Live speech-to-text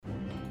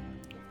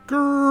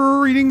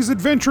Greetings,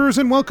 adventurers,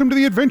 and welcome to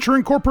the Adventure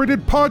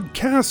Incorporated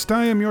podcast.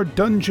 I am your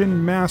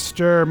dungeon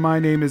master. My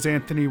name is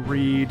Anthony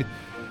Reed.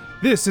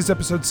 This is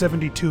episode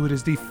 72. It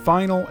is the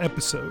final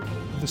episode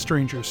of the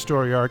Stranger's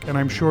story arc, and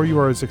I'm sure you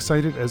are as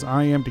excited as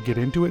I am to get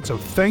into it. So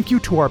thank you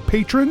to our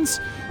patrons,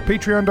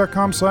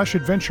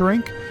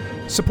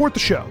 patreon.com/adventureinc. Support the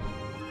show.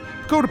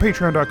 Go to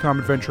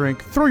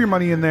patreon.com/adventureinc, throw your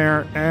money in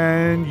there,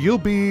 and you'll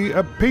be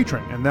a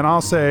patron. And then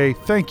I'll say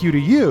thank you to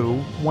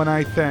you when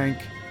I thank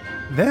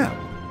them.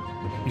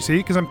 You see,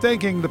 because I'm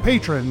thanking the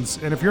patrons,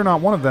 and if you're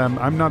not one of them,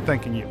 I'm not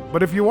thanking you.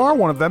 But if you are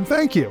one of them,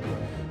 thank you.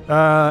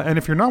 And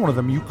if you're not one of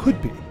them, you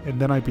could be, and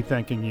then I'd be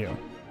thanking you.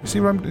 You see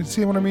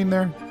what I mean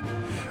there?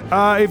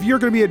 If you're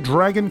going to be at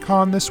Dragon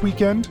Con this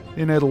weekend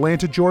in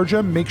Atlanta,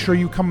 Georgia, make sure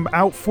you come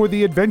out for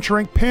the Adventure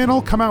Inc.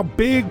 panel. Come out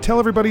big. Tell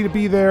everybody to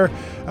be there.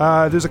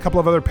 There's a couple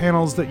of other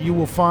panels that you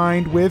will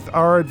find with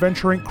our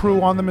Adventure Inc.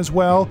 crew on them as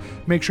well.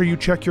 Make sure you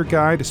check your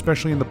guide,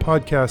 especially in the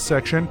podcast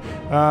section,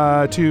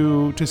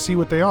 to see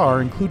what they are,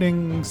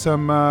 including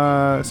some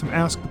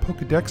Ask the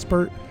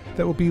Pokedexpert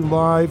that will be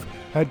live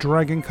at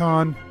Dragon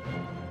Con.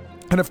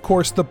 And of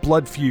course, the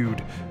blood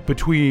feud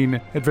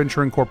between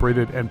Adventure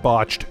Incorporated and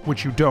Botched,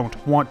 which you don't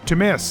want to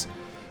miss.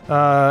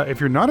 If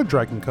you're not at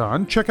Dragon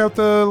Con, check out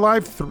the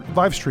live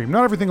stream.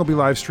 Not everything will be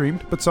live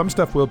streamed, but some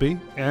stuff will be,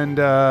 and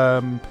I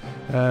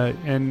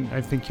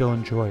think you'll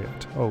enjoy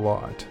it a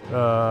lot.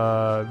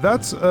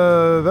 That's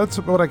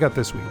what I got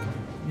this week.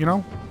 You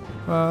know,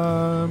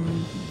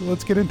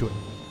 let's get into it.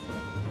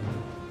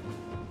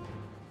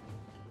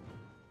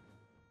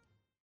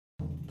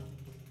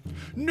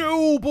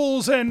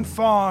 Nobles and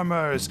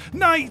farmers,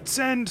 knights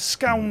and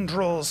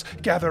scoundrels,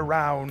 gather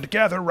round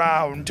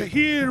to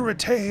hear a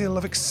tale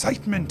of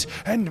excitement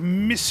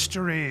and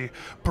mystery.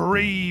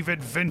 Brave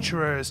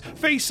adventurers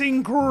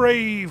facing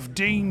grave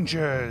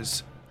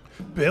dangers.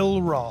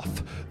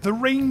 Belroth, the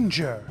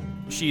ranger.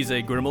 She's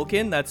a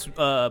Grimalkin,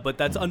 but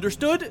that's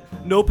understood.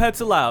 No pets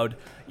allowed,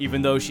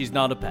 even though she's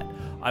not a pet.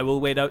 I will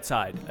wait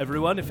outside.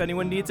 Everyone, if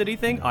anyone needs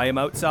anything, I am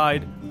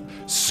outside.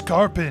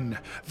 Scarpin,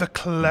 the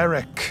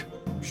cleric.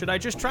 Should I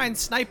just try and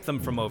snipe them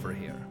from over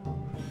here?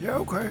 Yeah,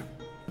 okay.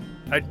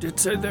 I did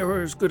say they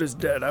were as good as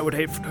dead. I would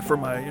hate for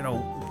my,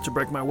 to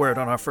break my word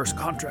on our first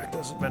contract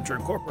as Adventure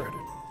Incorporated.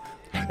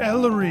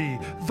 Ellery,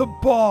 the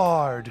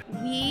bard.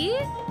 We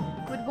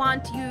would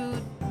want you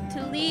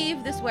to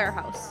leave this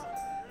warehouse.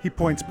 He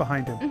points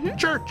behind him. Mm-hmm.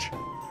 Church.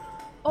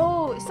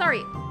 Oh,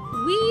 sorry.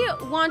 We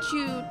want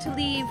you to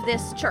leave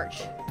this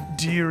church.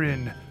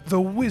 Deerin,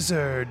 the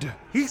wizard.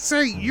 He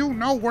say you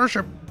no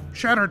worship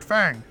Shattered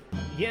Fang.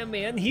 Yeah,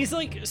 man, he's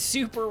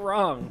super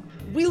wrong.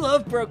 We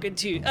love Broken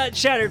Tooth,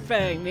 Shattered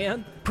Fang,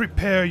 man.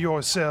 Prepare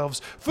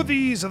yourselves, for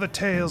these are the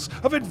tales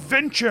of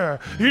Adventure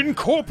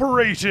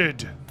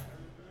Incorporated.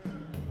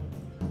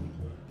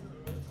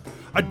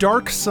 A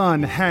dark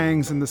sun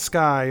hangs in the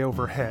sky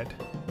overhead.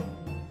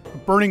 A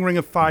burning ring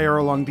of fire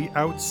along the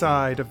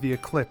outside of the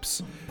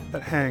eclipse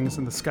that hangs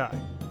in the sky.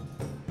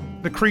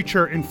 The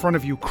creature in front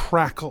of you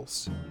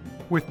crackles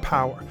with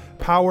power.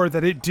 Power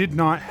that it did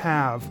not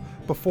have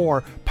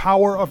before.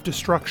 Power of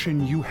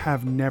destruction you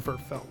have never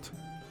felt.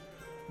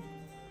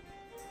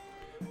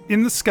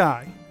 In the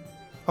sky,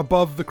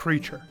 above the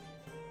creature,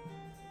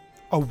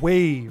 a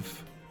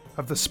wave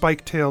of the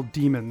spike-tailed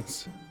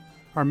demons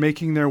are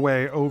making their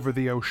way over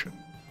the ocean.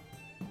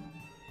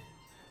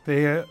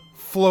 They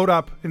float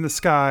up in the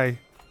sky,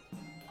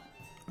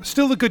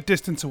 still a good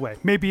distance away,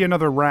 maybe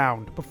another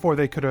round before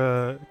they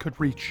could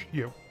reach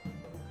you.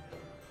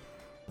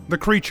 The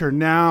creature,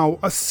 now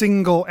a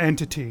single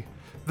entity,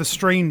 the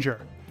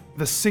stranger,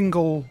 the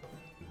single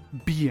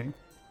being,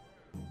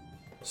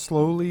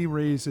 slowly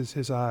raises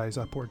his eyes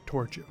upward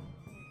toward you.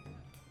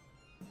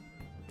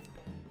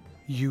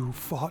 You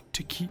fought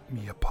to keep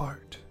me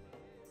apart.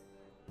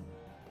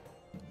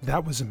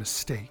 That was a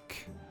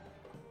mistake.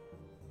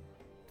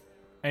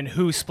 And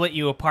who split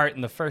you apart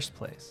in the first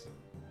place?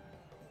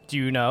 Do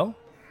you know?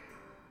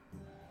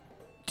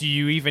 Do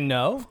you even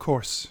know? Of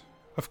course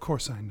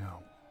I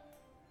know.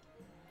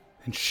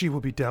 And she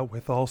will be dealt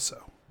with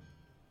also.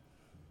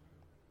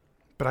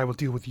 But I will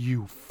deal with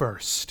you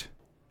first.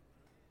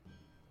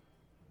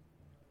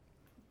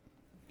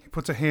 He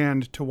puts a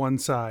hand to one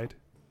side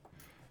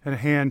and a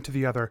hand to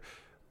the other.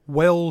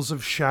 Wells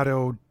of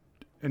shadow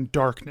and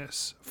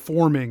darkness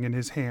forming in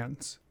his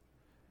hands.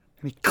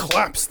 And he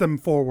claps them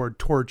forward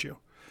towards you.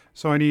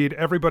 So I need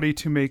everybody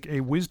to make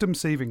a wisdom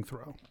saving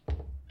throw.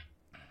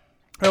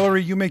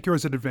 Ellery, you make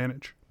yours at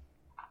advantage.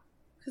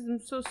 Because I'm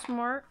so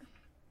smart.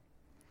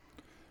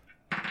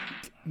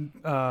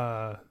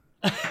 No.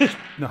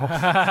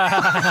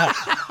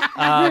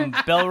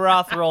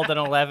 Belroth rolled an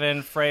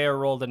 11, Freya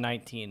rolled a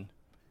 19.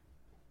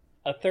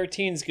 A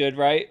 13's good,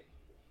 right?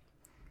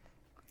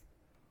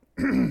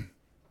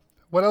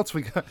 What else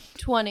we got?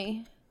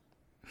 20.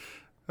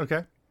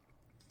 Okay.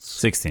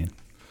 16.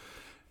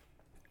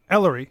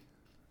 Ellery,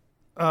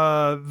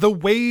 the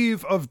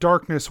wave of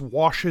darkness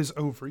washes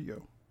over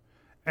you,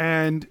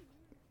 and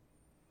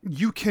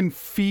you can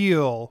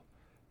feel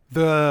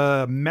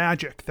the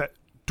magic that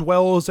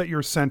dwells at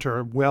your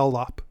center well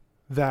up.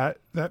 that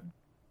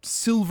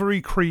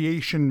silvery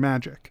creation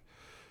magic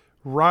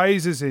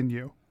rises in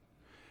you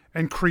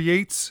and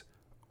creates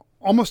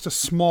almost a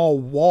small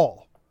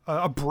wall,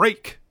 a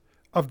break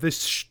of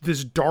this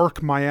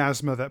dark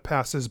miasma that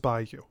passes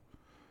by you.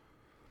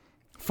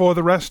 For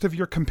the rest of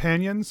your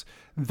companions,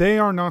 they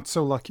are not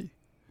so lucky.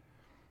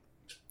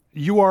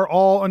 You are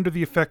all under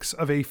the effects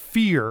of a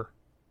fear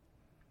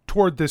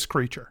toward this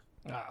creature.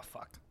 Ah,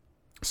 fuck.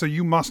 So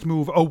you must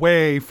move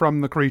away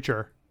from the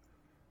creature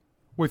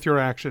with your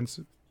actions.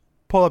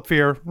 Pull up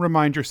fear,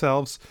 remind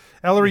yourselves.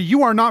 Ellery,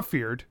 you are not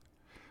feared,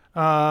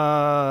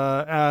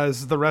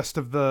 as the rest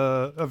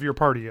of your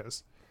party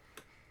is.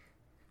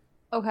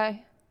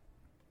 Okay.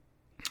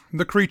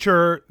 The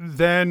creature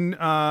then,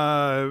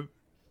 hand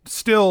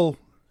still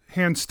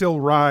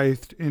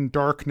writhed in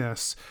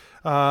darkness,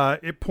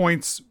 it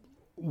points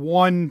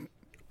one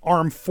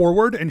arm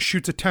forward and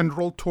shoots a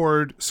tendril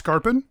toward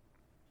Scarpin.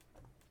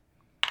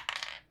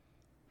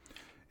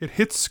 It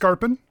hits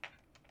Scarpin.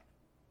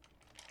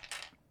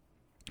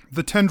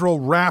 The tendril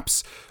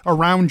wraps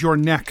around your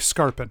neck,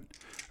 Scarpin.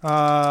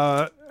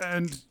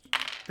 And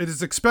it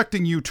is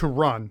expecting you to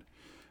run.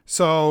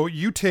 So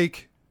you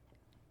take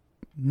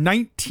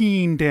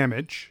 19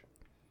 damage.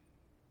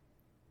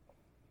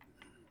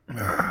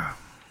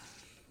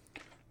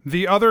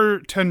 The other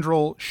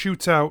tendril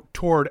shoots out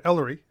toward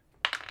Ellery.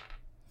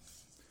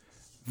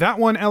 That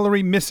one,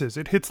 Ellery, misses.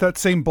 It hits that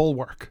same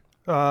bulwark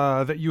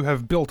that you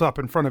have built up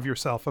in front of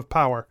yourself of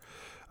power.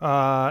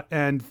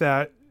 And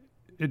that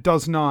it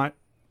does not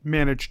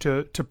manage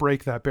to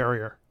break that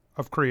barrier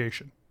of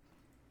creation.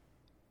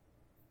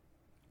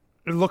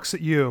 It looks at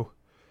you,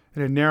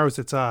 and it narrows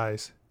its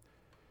eyes.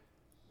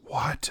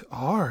 What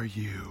are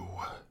you?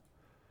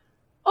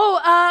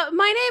 Oh,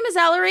 my name is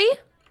Ellery.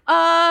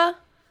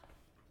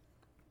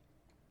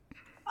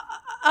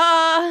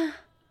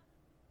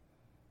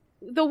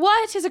 The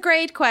what is a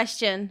great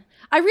question.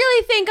 I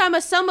really think I'm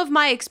a sum of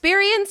my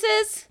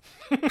experiences.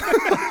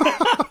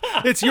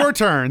 It's your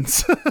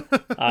turns.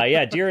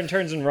 Yeah, Deeren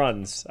turns and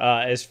runs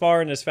as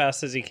far and as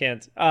fast as he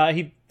can.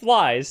 He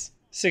flies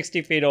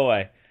 60 feet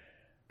away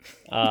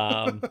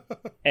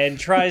and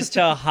tries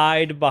to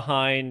hide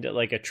behind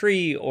like a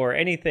tree or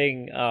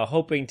anything,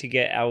 hoping to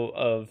get out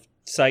of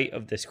sight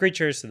of this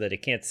creature so that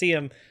it can't see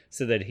him,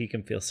 so that he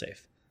can feel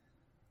safe.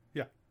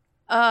 Yeah.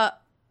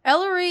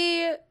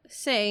 Ellery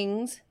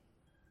sings,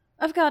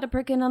 I've got a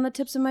pricking on the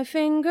tips of my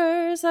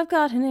fingers. I've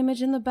got an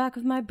image in the back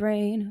of my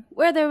brain.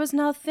 Where there was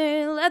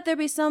nothing, let there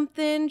be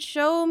something.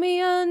 Show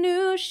me a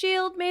new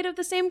shield made of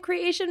the same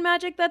creation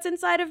magic that's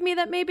inside of me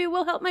that maybe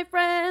will help my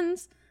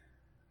friends.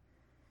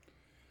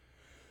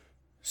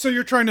 So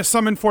you're trying to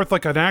summon forth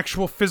like an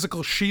actual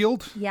physical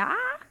shield? Yeah?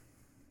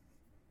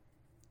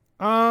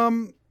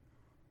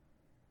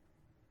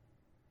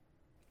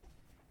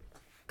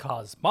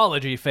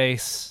 Cosmology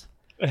face.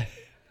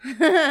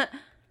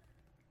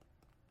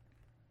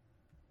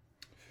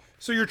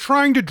 So you're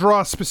trying to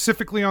draw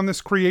specifically on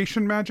this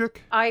creation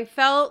magic? I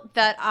felt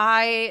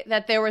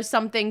that there was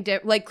something,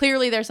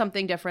 clearly there's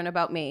something different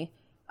about me.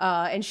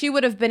 And she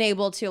would have been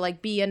able to,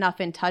 be enough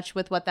in touch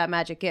with what that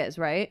magic is,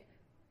 right?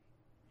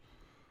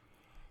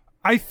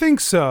 I think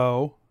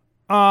so.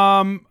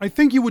 I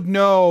think you would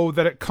know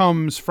that it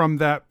comes from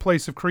that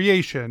place of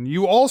creation.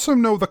 You also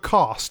know the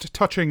cost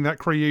touching that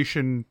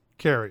creation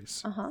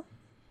carries. Uh-huh.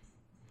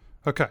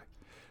 Okay.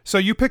 So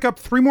you pick up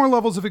 3 more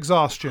levels of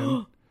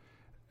exhaustion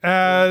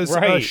as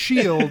a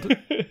shield.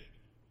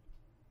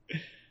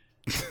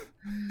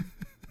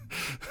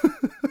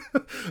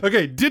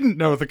 Okay, didn't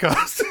know the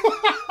cost.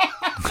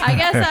 I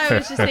guess I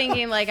was just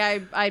thinking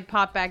I'd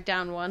pop back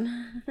down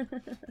one.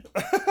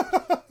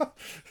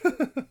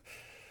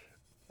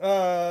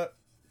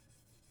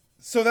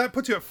 So that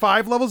puts you at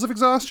 5 levels of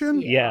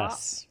exhaustion?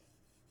 Yes.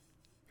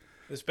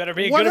 This better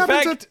be a good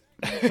effect.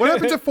 What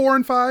happens at 4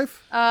 and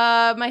 5?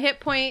 My hit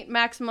point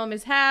maximum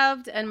is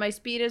halved, and my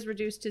speed is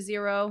reduced to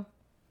 0.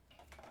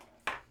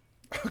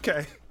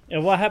 Okay.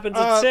 And what happens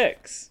at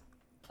 6?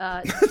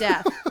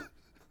 Death.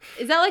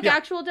 Is that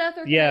actual death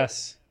or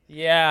Yes.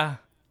 Yeah.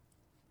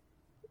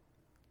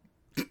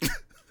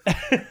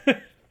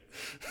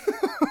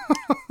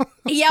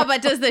 Yeah,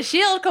 but does the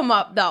shield come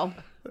up though?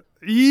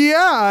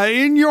 Yeah,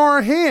 in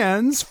your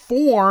hands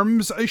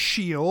forms a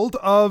shield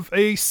of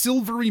a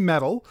silvery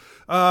metal.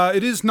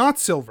 It is not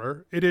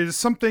silver. It is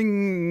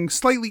something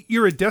slightly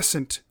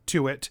iridescent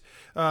to it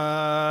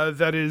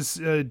that is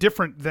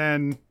different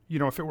than,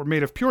 if it were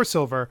made of pure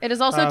silver. It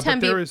is also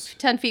 10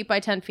 feet by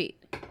 10 feet.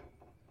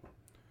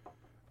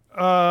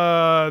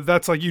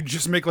 That's you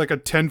just make a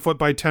 10 foot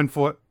by 10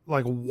 foot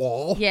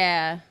wall.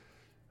 Yeah.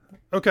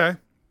 Okay.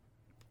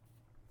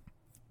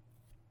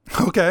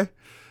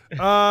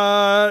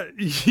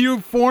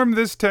 You form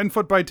this 10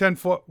 foot by 10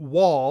 foot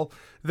wall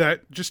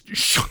that just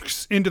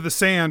shooks into the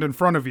sand in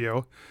front of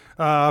you,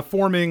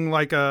 forming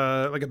like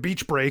a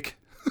beach break.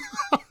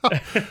 Beach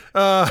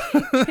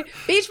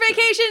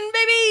vacation,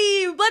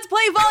 baby! Let's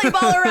play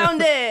volleyball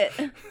around it.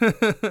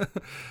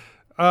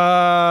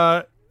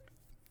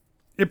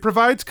 It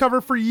provides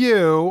cover for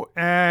you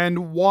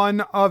and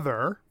one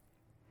other.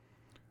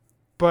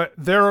 but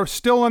they're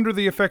still under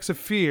the effects of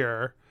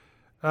fear.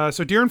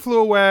 So Deern flew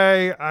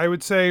away. I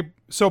would say,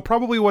 so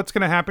probably what's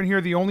going to happen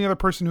here, the only other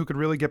person who could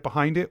really get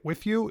behind it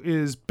with you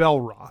is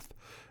Belroth.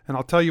 And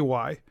I'll tell you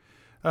why.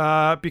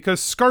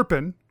 Because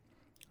Scarpin,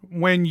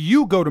 when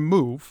you go to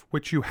move,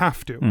 which you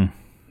have to,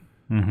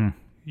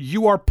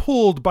 you are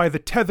pulled by the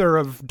tether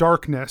of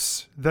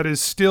darkness that is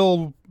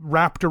still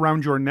wrapped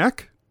around your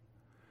neck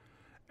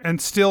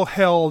and still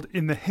held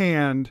in the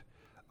hand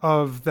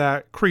of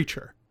that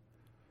creature.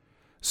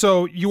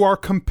 So you are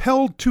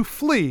compelled to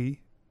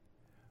flee,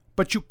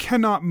 but you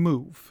cannot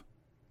move.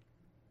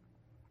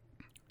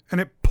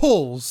 And it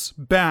pulls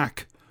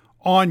back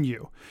on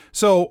you.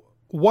 So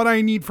what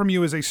I need from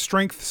you is a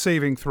strength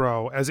saving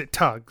throw as it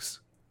tugs.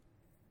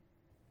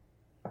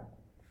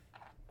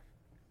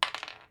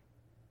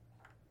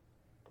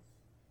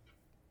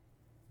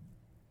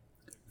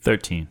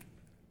 $13.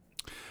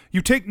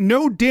 You take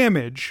no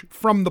damage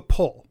from the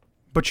pull,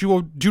 but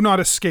you do not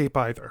escape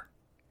either.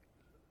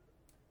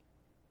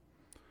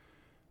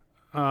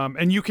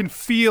 And you can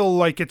feel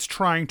like it's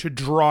trying to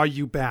draw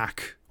you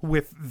back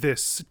with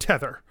this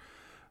tether.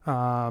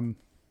 So,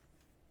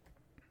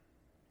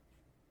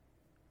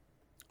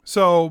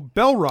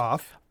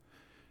 Belroth,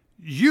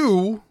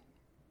 you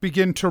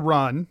begin to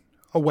run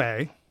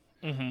away.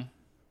 Mm-hmm.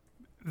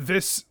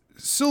 This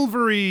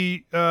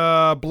silvery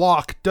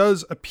block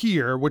does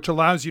appear, which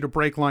allows you to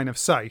break line of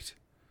sight.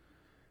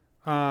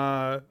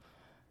 But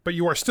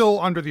you are still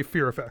under the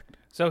fear effect.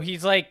 So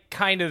he's like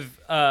kind of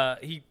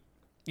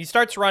he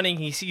starts running,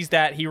 he sees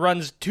that, he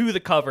runs to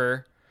the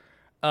cover,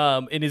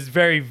 and is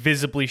very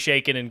visibly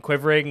shaken and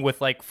quivering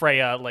with like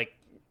Freya like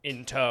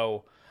in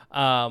tow,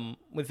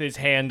 with his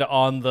hand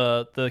on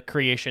the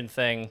creation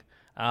thing,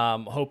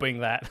 hoping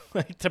that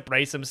to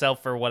brace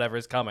himself for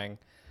whatever's coming.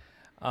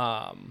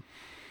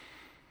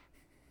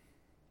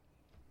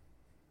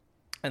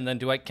 And then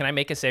can I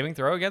make a saving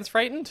throw against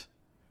frightened?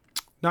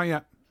 Not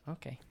yet.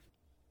 Okay.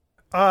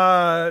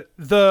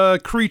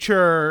 The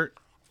creature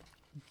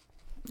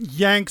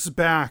yanks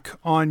back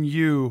on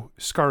you,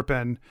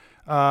 Scarpin.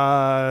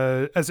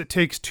 As it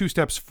takes 2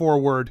 steps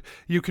forward,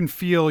 you can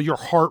feel your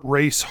heart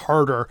race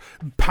harder,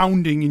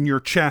 pounding in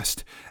your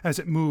chest as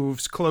it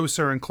moves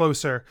closer and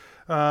closer.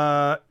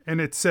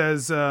 And it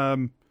says,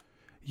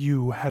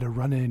 "You had a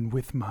run-in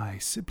with my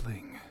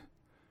sibling.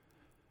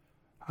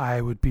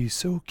 I would be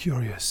so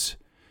curious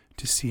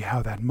to see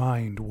how that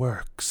mind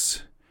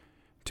works,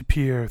 to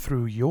peer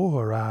through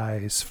your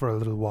eyes for a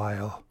little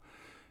while."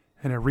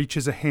 And it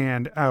reaches a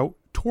hand out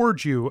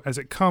towards you as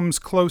it comes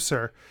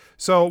closer.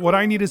 So what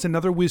I need is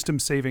another wisdom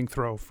saving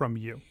throw from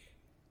you.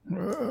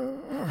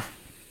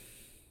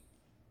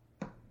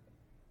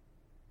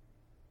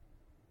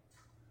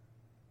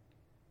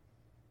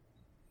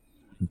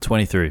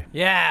 23.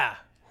 Yeah.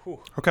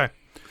 Okay.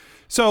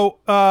 So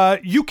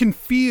you can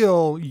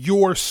feel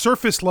your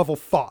surface level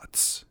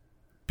thoughts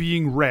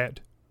being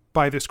read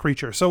by this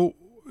creature. So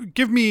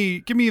give me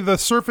the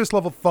surface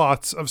level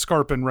thoughts of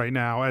Scarpin right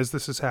now as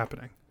this is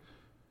happening.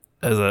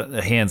 As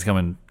the hand's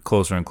coming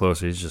closer and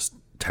closer, he's just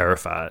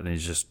terrified, and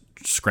he's just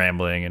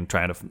scrambling and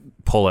trying to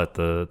pull at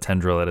the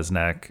tendril at his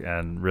neck,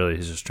 and really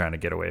he's just trying to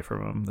get away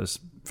from him. There's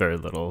very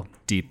little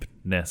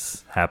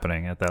deepness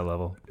happening at that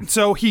level.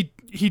 So he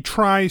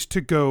tries to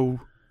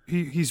go.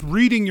 He's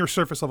reading your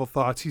surface level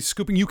thoughts. He's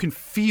scooping. You can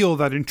feel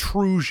that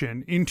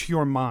intrusion into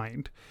your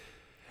mind.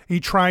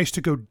 He tries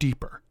to go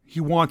deeper. He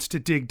wants to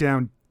dig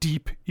down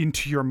deep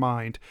into your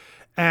mind,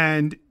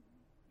 and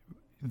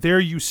there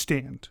you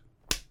stand,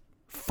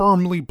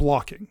 firmly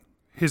blocking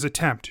his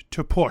attempt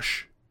to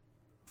push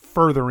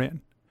further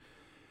in.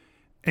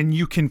 And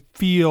you can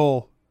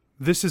feel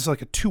this is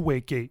like a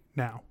two-way gate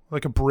now,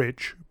 like a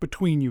bridge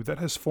between you that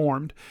has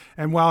formed.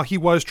 And while he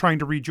was trying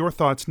to read your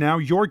thoughts, now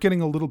you're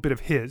getting a little bit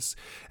of his,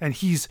 and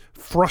he's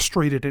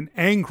frustrated and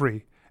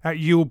angry at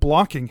you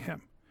blocking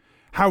him.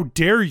 How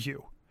dare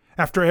you,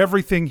 after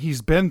everything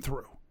he's been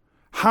through?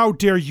 How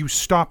dare you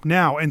stop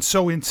now? And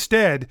so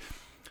instead,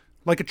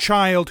 like a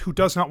child who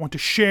does not want to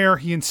share,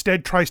 he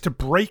instead tries to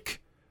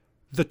break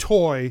the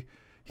toy.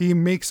 He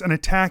makes an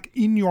attack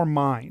in your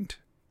mind.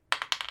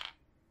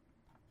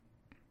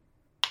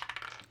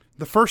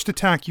 The first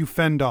attack you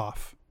fend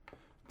off.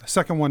 The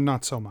second one,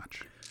 not so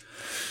much.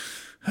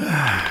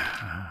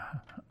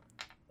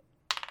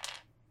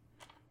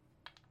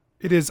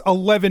 It is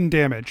 11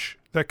 damage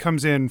that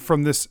comes in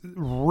from this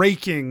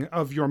raking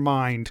of your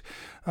mind.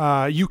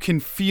 You can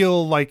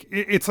feel like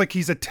it's like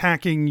he's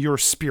attacking your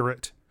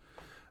spirit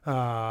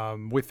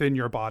within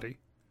your body.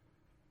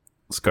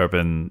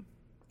 Scarpin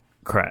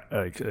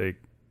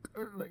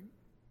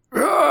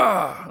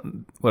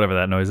whatever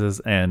that noise is,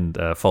 and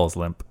falls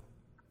limp.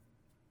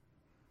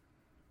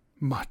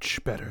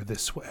 Much better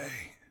this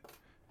way.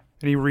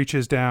 And he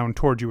reaches down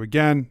toward you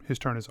again. His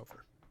turn is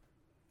over.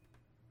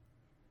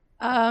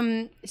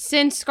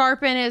 Since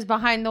Scarpin is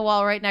behind the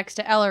wall right next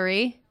to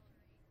Ellery,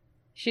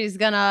 she's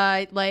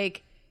gonna,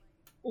 like,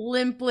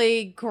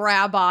 limply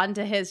grab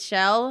onto his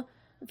shell.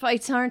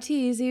 Fights aren't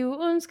easy,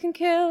 wounds can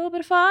kill,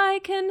 but if I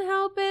can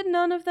help it,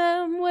 none of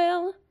them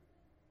will.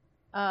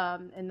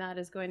 And that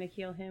is going to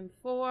heal him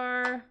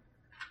for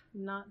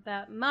not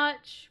that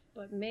much,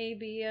 but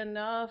maybe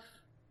enough.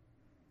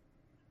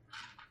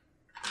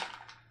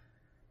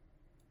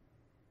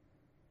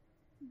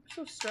 I'm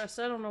so stressed.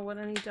 I don't know what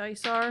any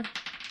dice are.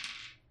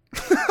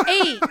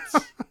 8.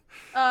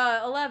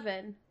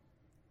 11.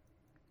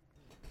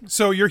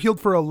 So you're healed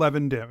for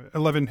 11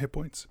 hit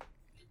points.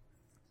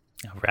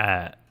 All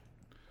right.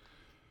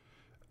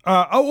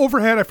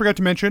 Overhead, I forgot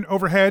to mention,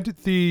 overhead,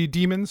 the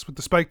demons with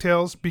the spike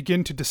tails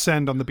begin to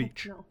descend on the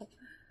beach.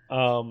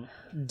 No.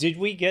 Did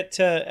we get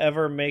to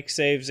ever make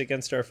saves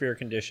against our fear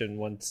condition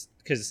once?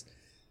 Because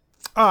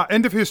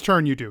End of his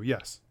turn, you do,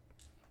 yes.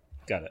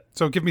 got it.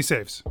 So give me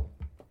saves.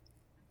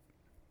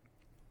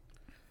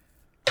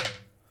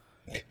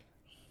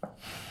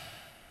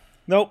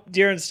 Nope,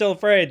 Deeran's still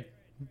afraid.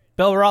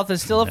 Belroth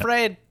is still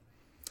afraid.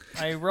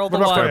 I rolled a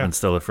What about 1. Freya? I'm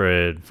still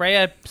afraid.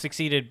 Freya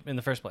succeeded in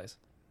the first place.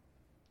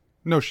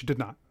 No, she did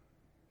not.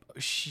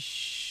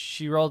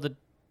 She rolled a...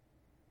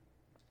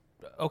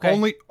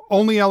 Okay.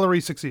 Only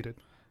Ellery succeeded.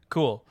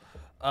 Cool.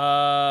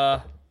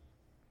 Good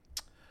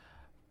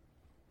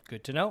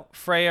to know.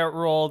 Freya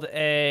rolled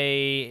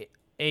a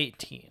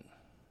 18.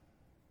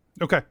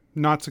 Okay,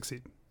 not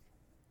succeed.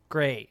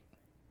 Great.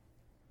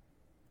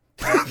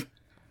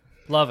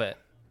 Love it.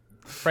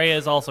 Freya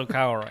is also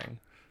cowering.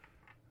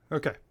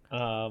 Okay.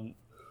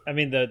 I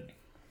mean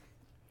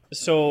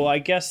so I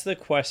guess the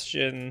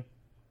question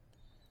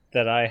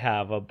that I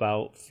have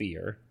about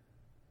fear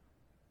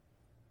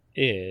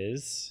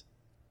is,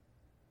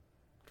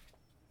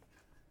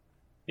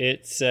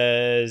 it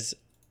says,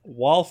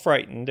 while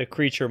frightened, a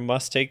creature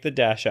must take the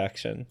dash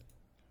action.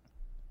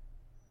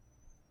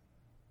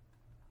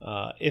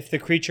 If the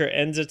creature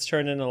ends its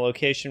turn in a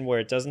location where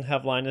it doesn't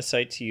have line of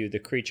sight to you, the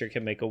creature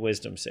can make a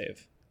wisdom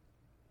save.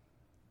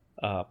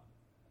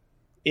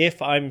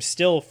 If I'm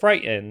still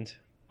frightened,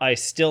 I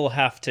still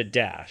have to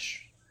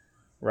dash,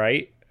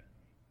 right?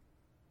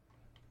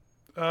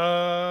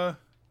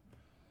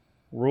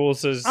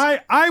 Rules is...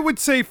 I would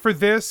say for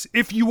this,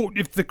 if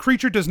the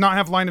creature does not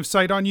have line of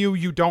sight on you,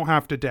 you don't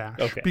have to dash.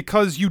 Okay.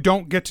 Because you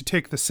don't get to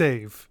take the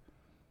save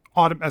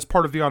as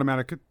part of the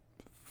automatic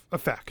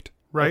effect,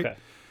 right? Okay.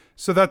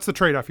 So that's the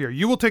trade-off here.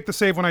 You will take the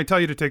save when I tell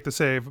you to take the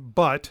save,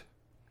 but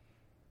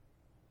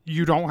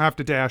you don't have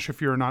to dash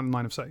if you're not in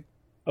line of sight.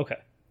 Okay.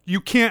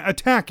 You can't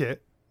attack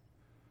it,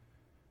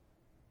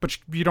 but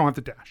you don't have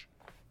to dash.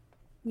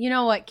 You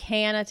know what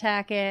can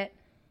attack it?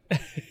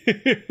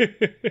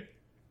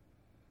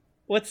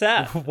 What's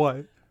that?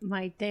 What?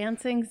 My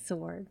dancing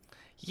sword.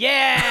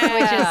 Yeah!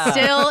 Which is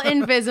still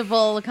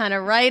invisible, kind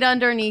of right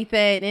underneath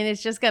it, and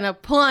it's just gonna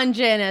plunge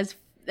in as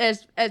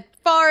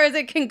far as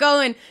it can go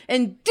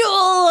and do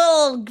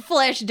a little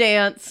flesh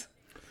dance.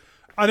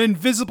 An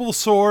invisible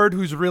sword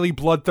who's really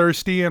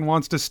bloodthirsty and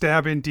wants to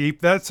stab in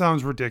deep. That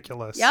sounds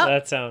ridiculous. Yep.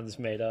 That sounds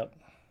made up.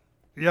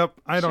 Yep.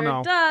 I don't Sure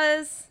know.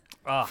 does.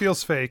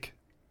 Feels fake.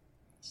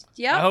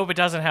 Yep. I hope it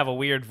doesn't have a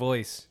weird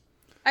voice.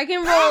 I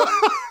can roll.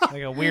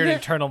 Like a weird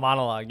internal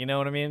monologue, you know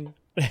what I mean?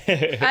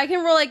 I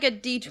can roll like a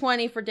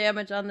d20 for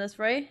damage on this,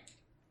 right?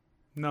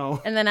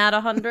 No. And then add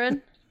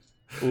 100.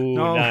 Ooh,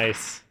 No.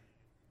 nice.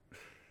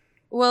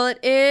 Well, it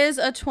is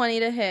a 20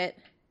 to hit.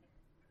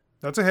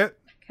 That's a hit.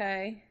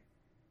 Okay.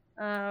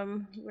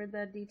 Where'd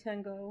that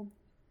d10 go?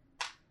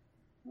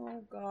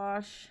 Oh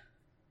gosh.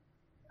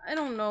 I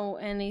don't know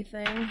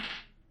anything.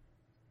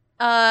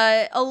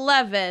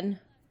 11.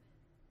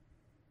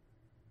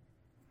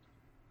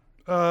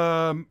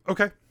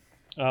 Okay.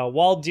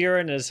 While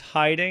Deeran is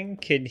hiding,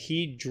 can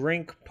he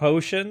drink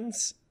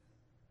potions?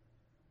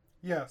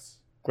 Yes.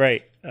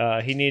 Great.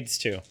 He needs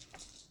to.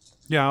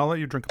 Yeah, I'll let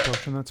you drink a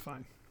potion. That's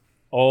fine.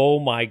 Oh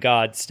my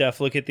god, Steph,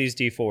 look at these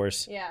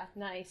D4s. Yeah,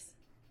 nice.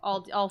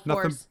 All fours.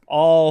 Nothing.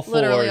 All fours,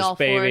 Literally all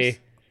baby.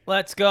 fours.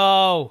 Let's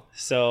go.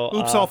 So,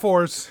 Oops, all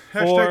fours.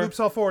 Hashtag oops,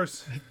 all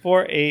fours.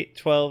 4, 8,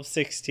 12,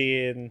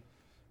 16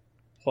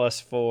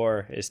 plus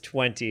 4 is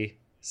 20.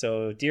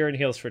 So Deeran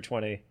heals for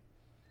 20.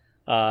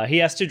 He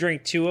has to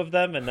drink 2 of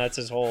them, and that's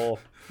his whole,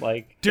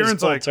 like, his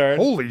Darren's full like, turn.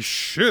 holy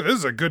shit, this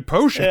is a good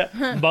potion.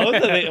 Yeah, both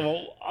of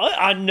them.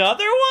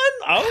 Another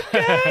one?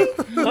 Okay.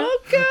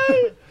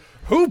 Okay.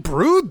 Who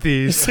brewed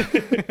these?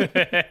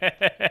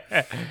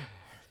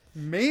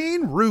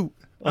 Main root.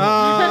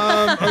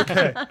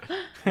 Okay.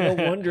 No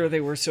wonder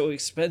they were so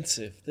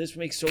expensive. This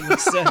makes so much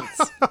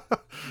sense.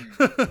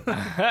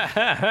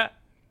 Oh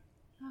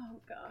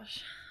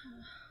gosh.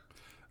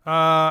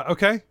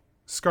 Okay.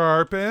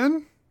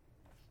 Scarpin.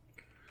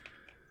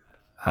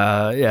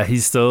 Yeah,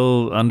 he's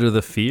still under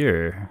the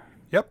fear.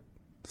 Yep.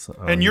 So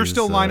And you're he's,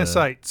 still line of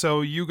sight,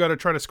 so you got to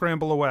try to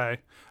scramble away.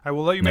 I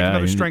will let you make Yeah,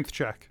 another you- strength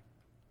check.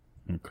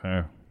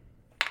 Okay.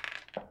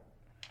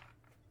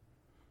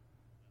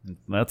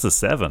 That's a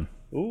 7.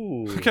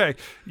 Ooh. Okay.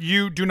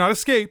 You do not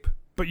escape,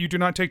 but you do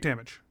not take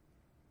damage.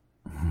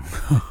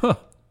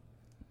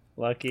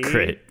 Lucky.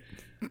 Great.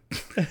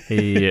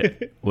 He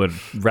would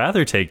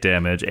rather take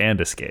damage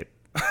and escape.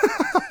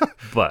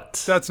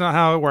 But That's not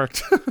how it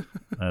worked.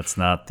 that's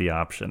not the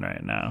option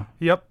right now.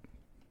 Yep.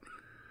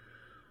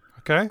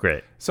 Okay.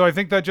 Great. So I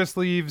think that just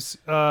leaves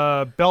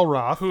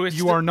Belroth. Who is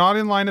you still- are not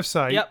in line of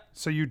sight. Yep.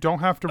 So you don't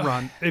have to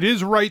run. It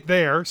is right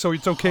there, so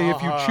it's okay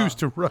if you choose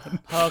to run.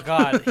 Oh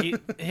God,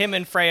 him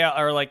and Freya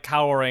are like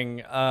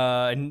cowering,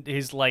 and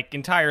his like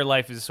entire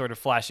life is sort of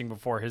flashing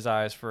before his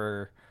eyes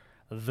for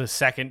the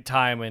second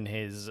time in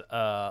his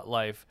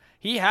life.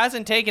 He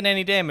hasn't taken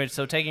any damage,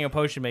 so taking a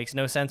potion makes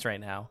no sense right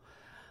now.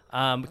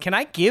 Can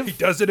I He give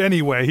does it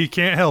anyway. He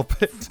can't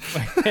help it.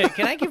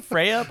 Can I give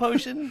Freya a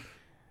potion?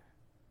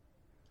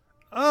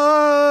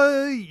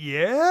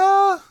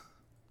 Yeah.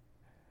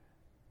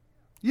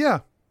 Yeah.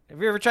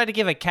 Have you ever tried to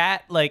give a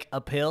cat like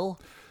a pill?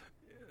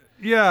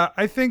 Yeah,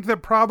 I think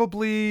that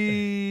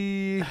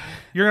probably you're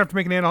gonna have to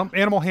make an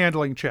animal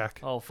handling check.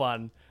 Oh,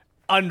 fun.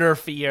 Under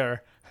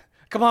fear.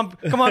 Come on,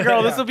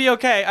 girl. This will be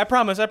okay. I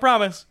promise.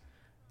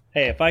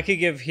 Hey, if I could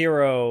give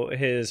Hero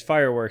his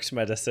fireworks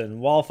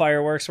medicine while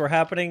fireworks were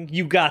happening,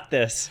 you got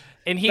this.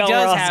 And he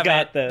Belroth's does have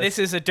got it. this. This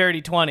is a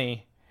dirty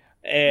 20.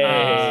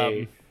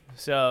 Hey.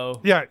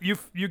 So Yeah, you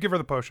give her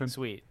the potion.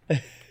 sweet.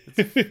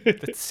 It's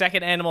the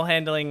second animal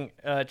handling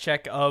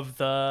check of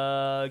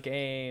the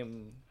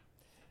game,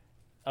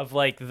 of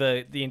like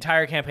the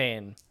entire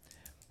campaign.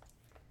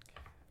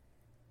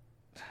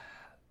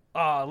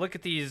 Oh, look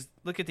at these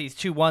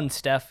 2-1s,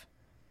 Steph.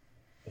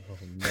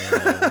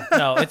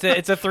 No,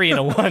 it's a 3 and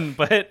a 1,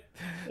 but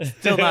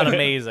still not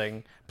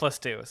amazing.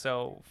 +2,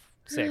 so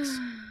 6.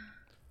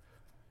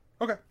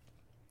 Okay.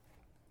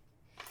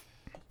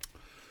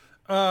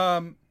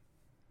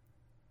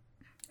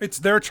 It's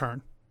their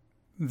turn.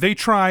 They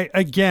try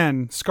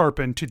again,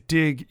 Scarpin, to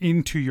dig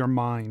into your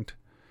mind.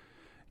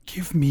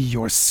 Give me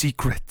your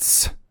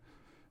secrets.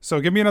 So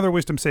give me another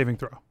wisdom saving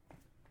throw.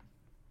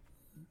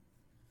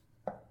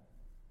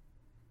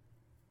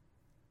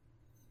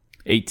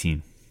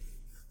 18.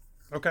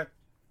 Okay.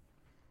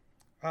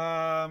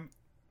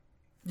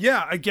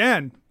 Yeah,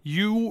 again,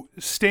 you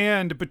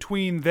stand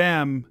between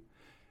them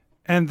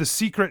and the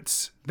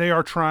secrets they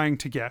are trying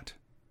to get.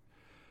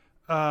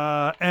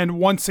 And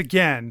once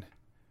again,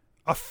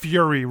 a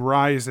fury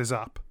rises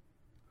up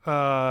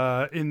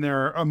in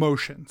their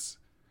emotions.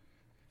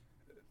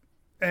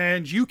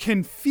 And you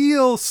can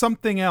feel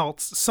something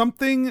else,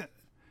 something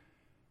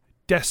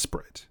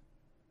desperate.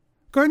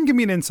 Go ahead and give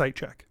me an insight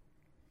check.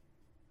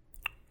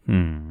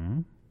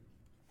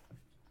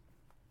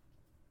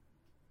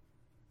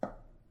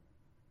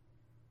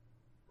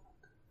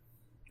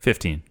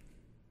 15.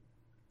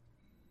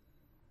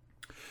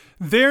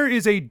 There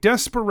is a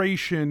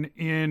desperation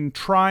in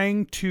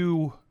trying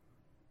to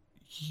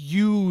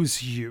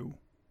use you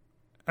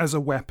as a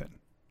weapon.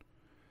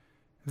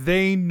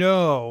 They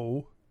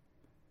know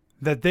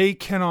that they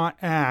cannot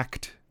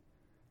act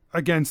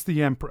against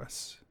the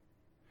Empress,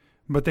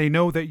 but they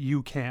know that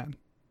you can.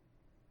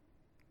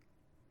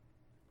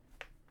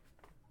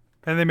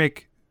 And they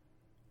make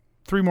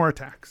 3 more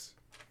attacks.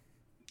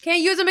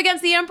 Can't use him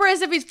against the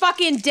Empress if he's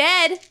fucking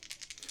dead.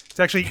 It's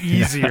actually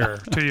easier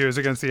to use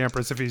against the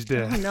Empress if he's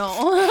dead. No.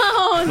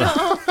 Oh,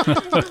 no.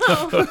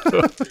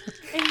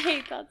 I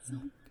hate that so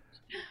much.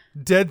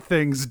 Dead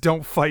things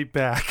don't fight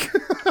back.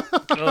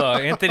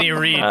 Anthony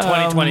Reid,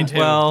 2022.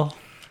 Well,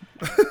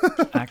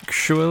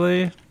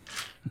 actually,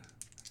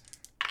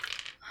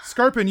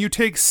 Scarpin, you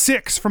take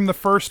 6 from the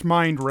first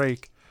mind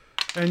rake,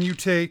 and you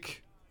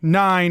take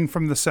 9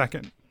 from the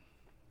second.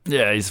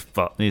 yeah, he's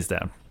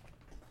down.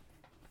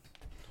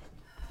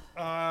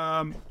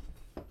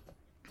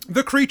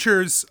 The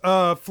creatures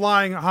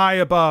flying high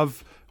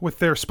above with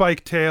their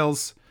spike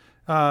tails,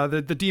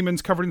 the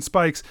demons covered in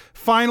spikes,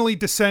 finally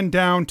descend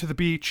down to the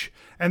beach,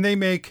 and they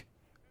make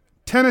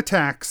 10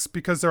 attacks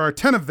because there are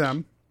 10 of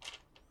them.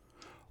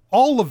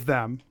 All of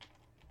them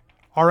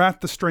are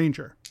at the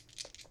stranger.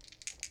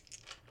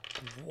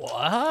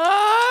 What?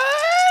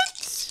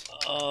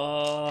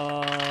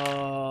 Oh.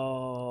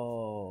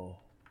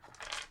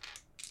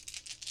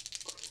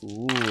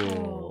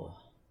 Cool.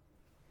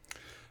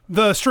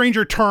 The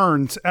stranger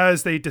turns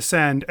as they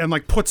descend and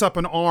like puts up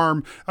an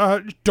arm,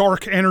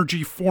 dark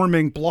energy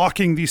forming,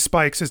 blocking these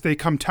spikes as they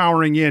come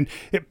towering in.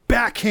 It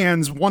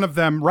backhands one of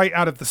them right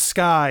out of the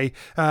sky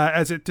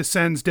as it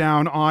descends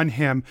down on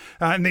him.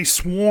 And they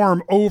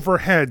swarm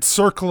overhead,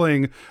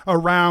 circling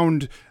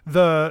around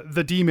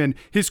the demon.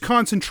 His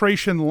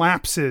concentration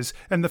lapses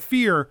and the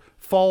fear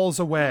falls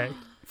away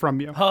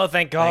from you. Oh,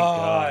 thank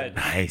God.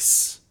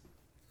 Nice.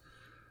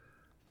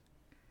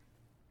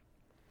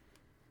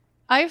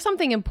 I have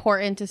something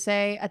important to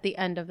say at the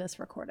end of this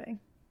recording.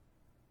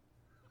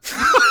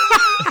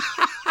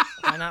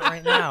 Why not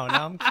right now?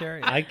 Now I'm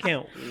curious. I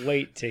can't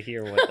wait to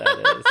hear what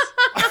that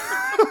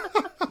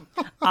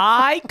is.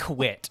 I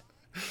quit.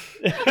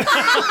 No,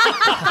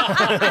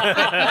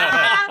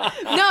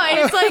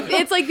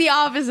 it's like the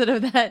opposite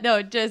of that.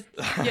 No, just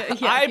yeah,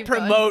 I keep going.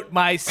 promote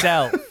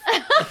myself.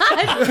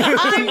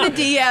 I'm the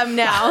DM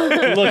now.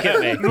 Look at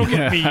me. Look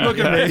at me. Look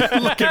at me.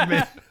 Look at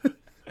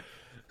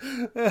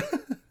me.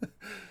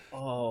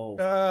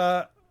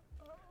 Oh.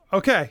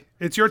 Okay,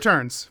 it's your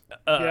turns.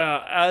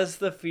 Yeah, as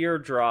the fear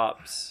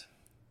drops,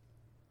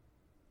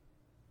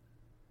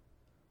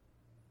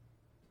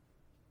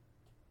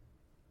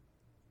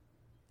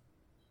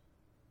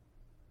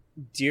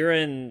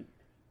 Diren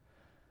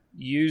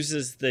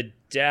uses the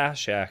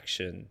dash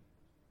action.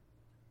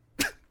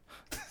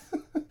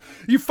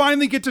 You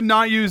finally get to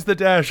not use the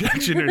dash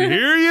action, and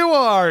here you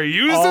are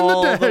using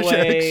all the dash the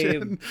way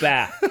action.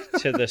 back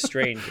to the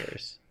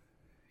strangers.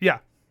 Yeah.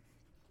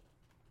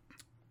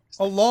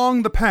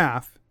 Along the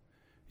path,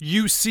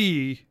 you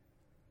see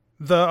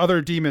the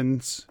other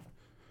demons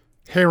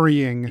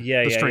harrying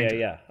the stranger.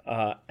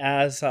 Yeah.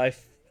 As I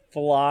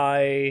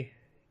fly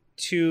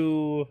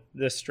to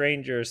the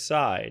stranger's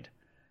side,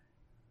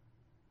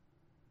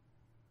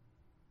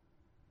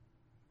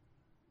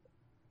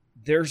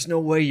 there's no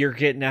way you're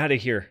getting out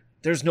of here.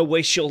 There's no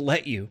way she'll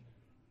let you.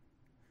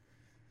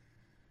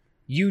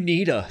 You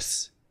need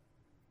us.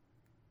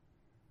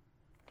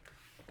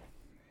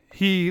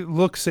 He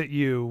looks at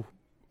you,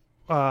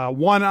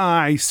 one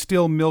eye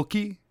still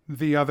milky,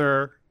 the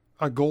other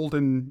a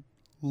golden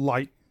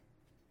light,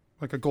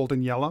 like a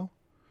golden yellow.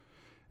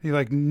 He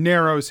like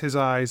narrows his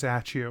eyes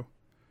at you,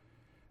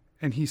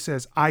 and he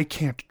says, "I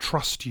can't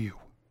trust you."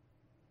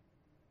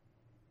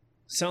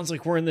 Sounds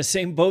like we're in the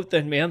same boat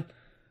then, man.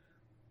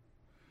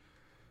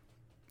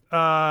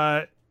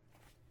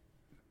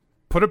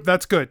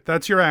 That's good.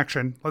 That's your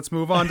action. Let's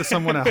move on to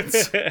someone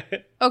else.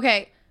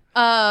 Okay.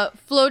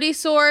 Floaty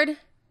sword.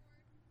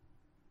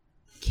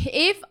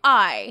 If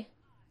I,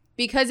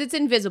 because it's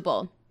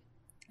invisible,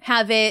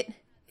 have it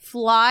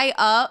fly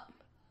up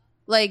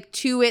like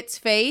to its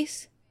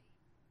face,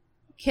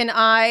 can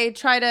I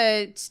try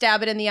to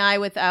stab it in the eye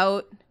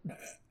without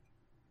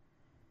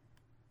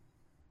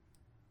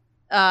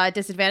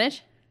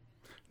disadvantage?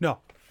 No.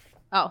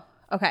 Oh,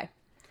 okay.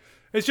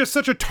 It's just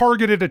such a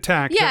targeted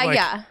attack. Yeah, that, like,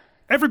 yeah.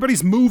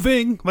 everybody's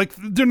moving. Like,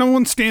 no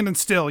one's standing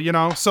still, you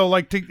know? So,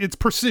 like, its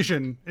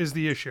precision is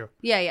the issue.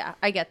 Yeah,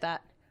 I get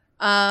that.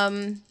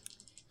 Then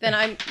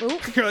I'm... Ooh,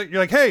 You're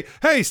like,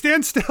 hey,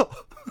 stand still.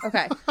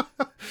 okay.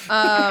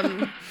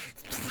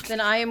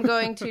 Then I am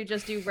going to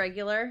just do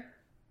regular.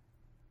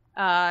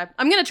 I'm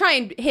going to try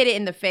and hit it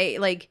in the face,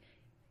 like,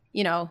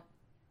 you know,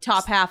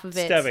 top half of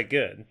it. Stab it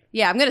good.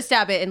 Yeah, I'm going to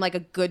stab it in, like, a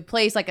good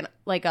place, like a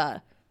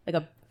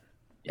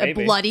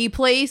Maybe. bloody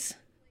place.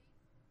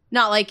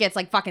 Not like it's,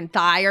 like, fucking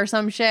thigh or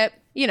some shit.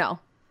 You know.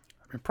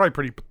 I mean, probably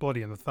pretty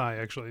bloody in the thigh,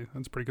 actually.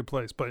 That's a pretty good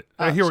place. But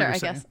I hear what you're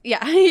saying. Guess.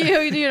 Yeah,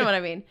 you know what I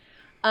mean.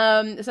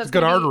 So it's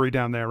Good artery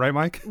down there, right,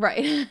 Mike?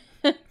 Right.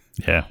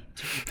 Yeah.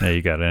 Yeah,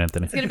 you got it,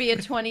 Anthony. It's going to be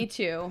a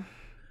 22.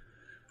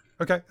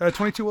 Okay,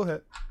 22 will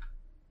hit.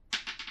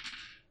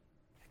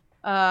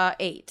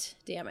 8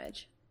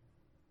 damage.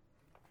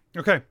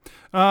 Okay.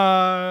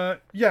 Yeah,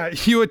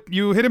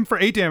 you hit him for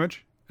 8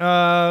 damage.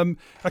 A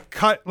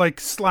cut, like,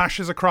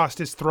 slashes across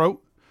his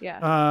throat.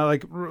 Yeah.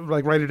 Like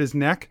right at his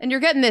neck. And you're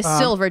getting this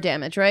silver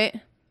damage, right?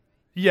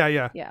 Yeah.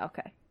 Yeah,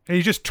 okay. And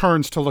he just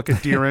turns to look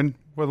at Diren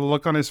with a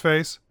look on his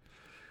face.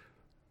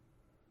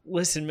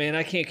 Listen, man,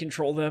 I can't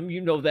control them. You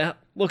know that.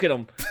 Look at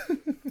them.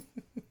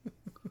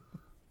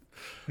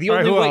 All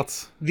right, who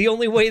else? The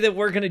only way that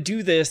we're going to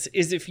do this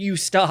is if you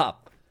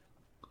stop.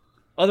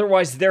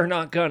 Otherwise, they're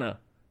not gonna.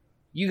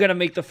 You got to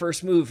make the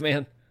first move,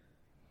 man.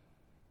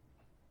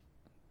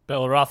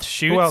 Belroth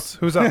shoots. Who else?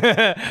 Who's up?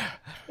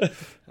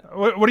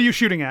 What are you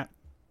shooting at?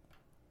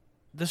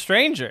 The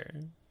stranger.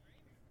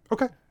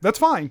 Okay, that's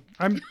fine.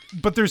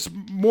 But there's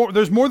more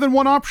than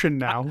one option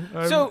now.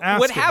 So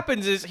what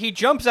happens is he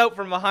jumps out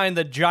from behind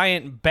the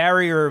giant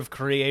barrier of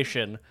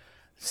creation,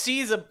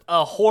 sees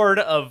a horde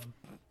of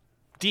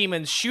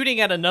demons shooting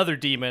at another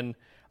demon.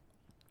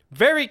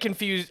 Very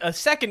confused. A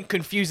second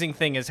confusing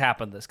thing has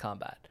happened this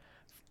combat.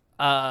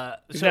 So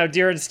now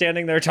Diren's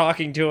standing there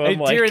talking to him.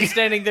 Diren's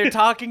standing there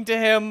talking to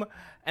him,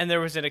 and there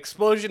was an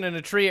explosion in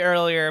a tree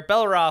earlier.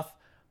 Belroth,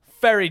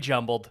 very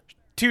jumbled.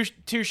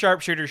 Two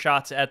sharpshooter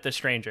shots at the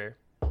stranger.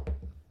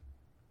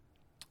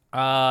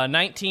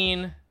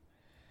 19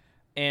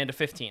 and a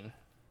 15.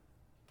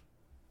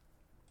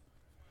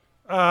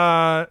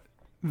 The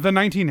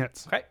 19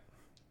 hits. Okay.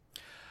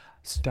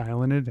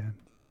 Dialing it in.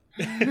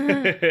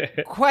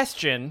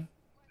 Question.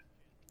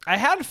 I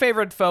had a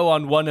favorite foe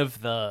on one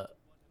of the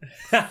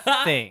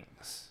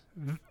things.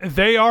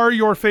 They are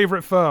your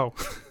favorite foe.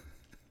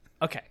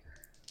 Okay.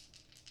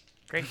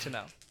 Great to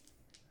know.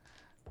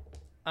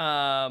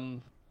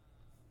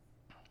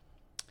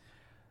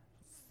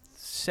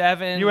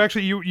 7.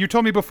 You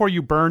told me before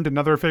you burned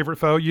another favorite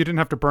foe. You didn't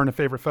have to burn a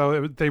favorite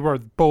foe. They were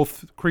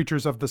both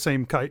creatures of the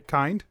same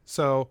kind.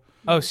 So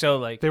so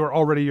like they were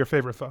already your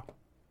favorite foe.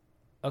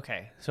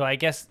 Okay, so I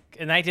guess,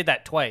 and I did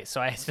that twice,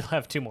 so I still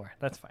have 2 more.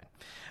 That's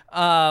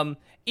fine.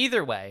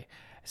 Either way,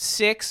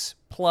 6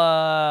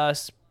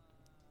 plus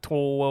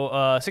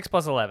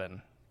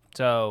 11,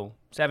 so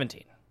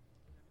 17.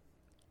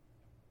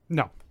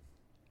 No.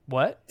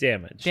 What?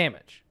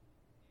 Damage.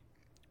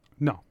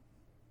 No.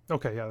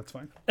 Okay, yeah, that's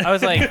fine. I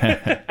was like,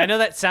 I know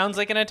that sounds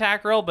like an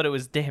attack roll, but it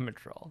was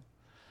damage roll.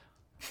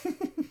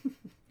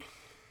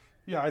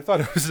 Yeah, I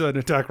thought it was an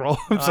attack roll.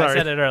 I'm I sorry.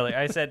 said it earlier.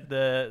 I said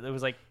it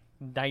was like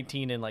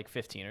 19 and like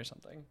 15 or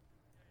something.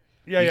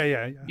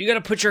 Yeah. You got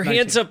to put your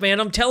hands up, man.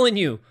 I'm telling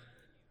you.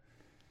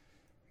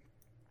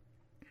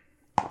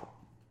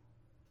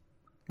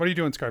 What are you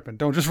doing, Scarpin?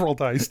 Don't just roll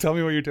dice. Tell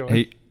me what you're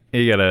doing.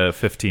 He got a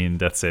 15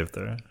 death save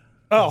throw.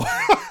 Oh,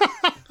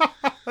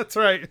 that's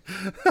right.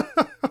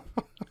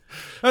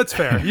 That's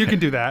fair. You can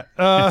do that.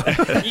 You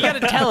got to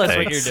tell us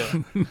what you're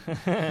doing.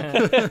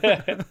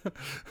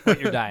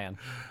 What you're dying.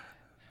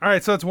 All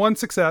right, so that's one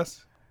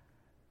success.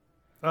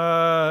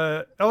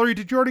 Ellery,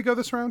 did you already go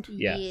this round?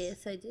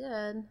 Yes. I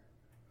did.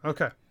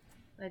 Okay.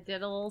 I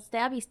did a little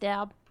stabby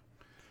stab.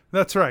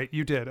 That's right,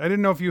 you did. I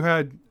didn't know if you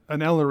had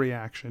an Ellery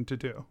action to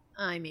do.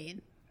 I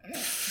mean,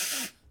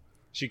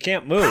 She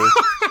can't move,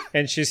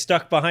 and she's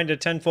stuck behind a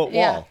 10-foot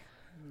Yeah. wall.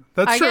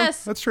 That's I true.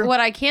 guess That's true. what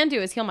I can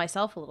do is heal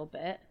myself a little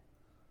bit.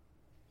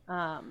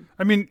 I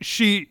mean,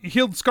 she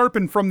healed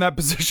Scarpin from that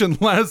position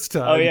last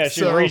time. Oh yeah, she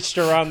so- reached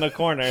around the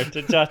corner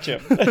to touch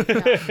him.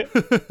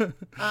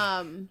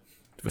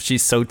 But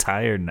she's so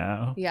tired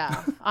now.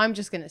 Yeah, I'm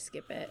just gonna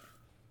skip it.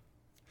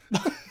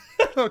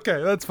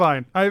 Okay, that's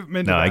fine. I'm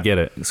into No, that. I get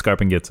it.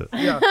 Scarpin gets it.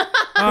 If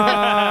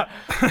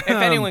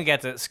anyone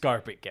gets it,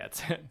 Scarpet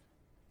gets it.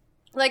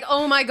 Like,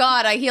 oh my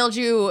god, I healed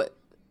you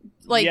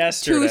like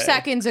Yesterday. 2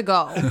 seconds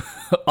ago.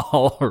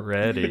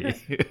 Already.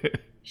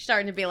 She's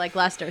starting to be like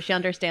Lester. She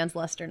understands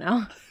Lester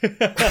now.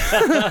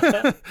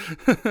 The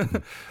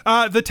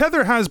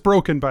tether has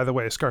broken, by the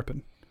way,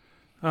 Scarpin.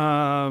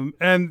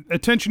 And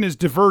attention is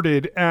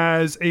diverted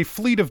as a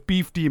fleet of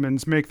beef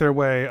demons make their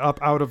way up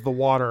out of the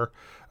water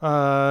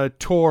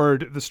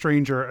toward the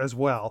stranger as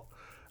well.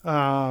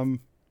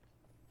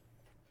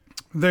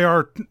 They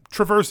are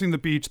traversing the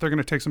beach. They're going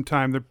to take some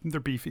time. They're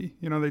beefy.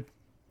 You know, they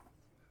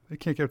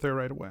can't get there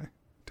right away.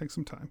 Take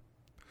some time.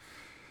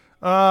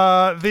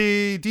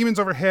 The demons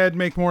overhead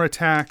make more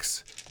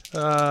attacks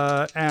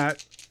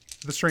at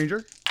the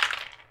stranger.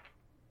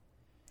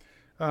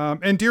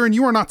 And Deeren,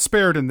 you are not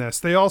spared in this.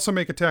 They also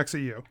make attacks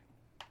at you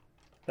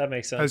That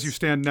makes sense. as you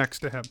stand next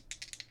to him.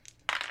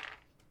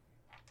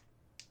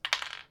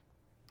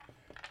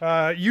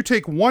 You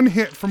take one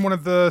hit from one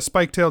of the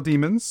spike-tail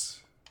demons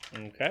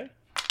Okay.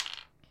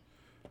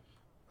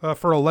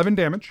 for 11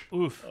 damage.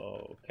 Oof.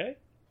 Okay.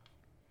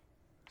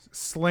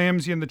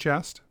 Slams you in the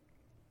chest.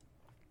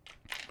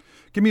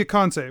 Give me a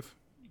con save.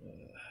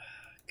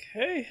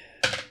 Okay.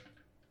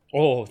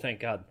 Oh, thank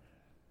God.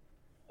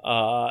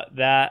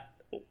 That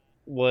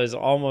was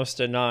almost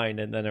a 9,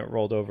 and then it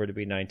rolled over to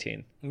be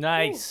 19.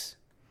 Nice.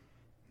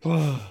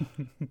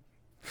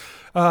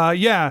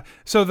 Yeah.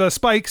 So the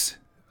spikes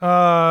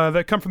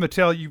that come from the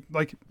tail, you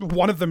like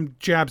one of them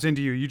jabs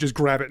into you. You just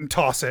grab it and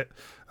toss it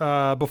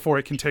before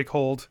it can take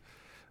hold.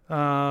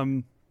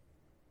 Oh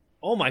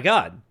my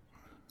God.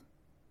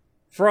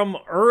 From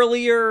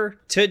earlier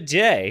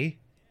today,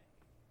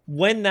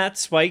 when that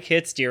spike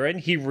hits Deeren,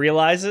 he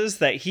realizes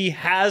that he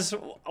has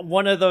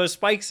one of those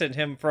spikes in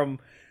him from,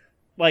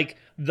 like,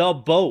 the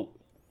boat.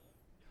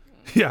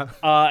 Yeah.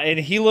 And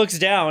he looks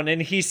down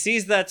and he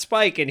sees that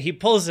spike and he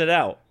pulls it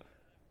out.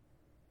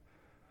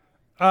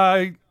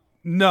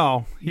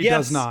 No, he Yes,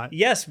 does not.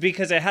 Yes,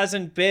 because it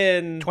hasn't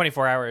been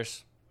 24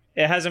 hours.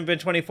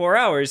 24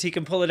 hours. He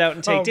can pull it out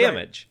and take right.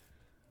 damage.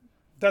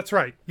 That's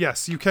right.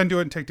 Yes, you can do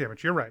it and take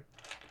damage. You're right.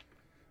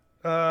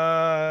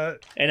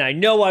 And I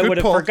know I Good would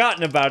have pull.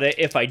 forgotten about it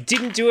if I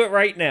didn't do it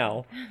right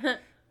now.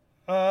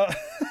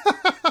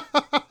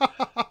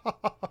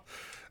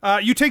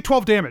 You take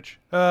 12 damage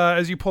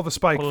as you pull the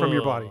spike from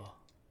your body.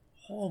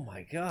 Oh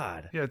my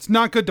God. Yeah, it's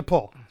not good to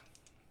pull.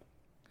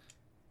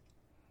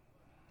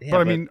 Yeah,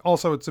 But I mean,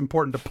 also it's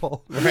important to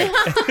pull.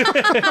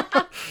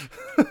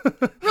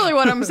 Really,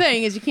 what I'm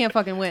saying is you can't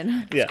fucking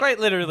win. yeah. Quite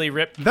literally,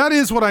 Rip. That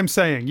is what I'm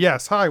saying.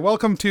 Yes. Hi,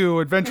 welcome to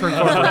Adventure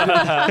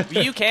Incorporated.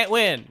 You can't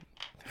win.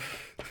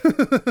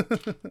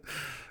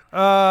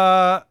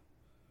 The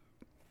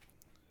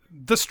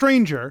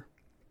stranger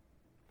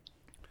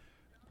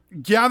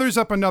gathers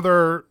up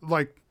another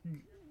like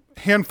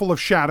handful of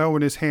shadow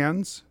in his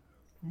hands,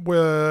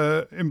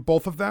 in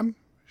both of them,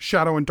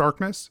 shadow and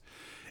darkness,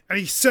 and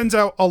he sends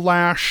out a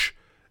lash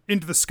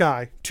into the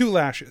sky. 2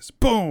 lashes.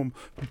 Boom,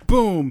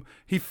 boom.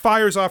 He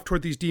fires off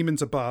toward these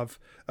demons above.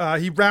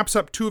 He wraps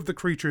up 2 of the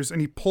creatures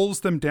and he pulls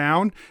them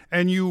down,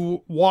 and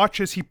you watch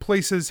as he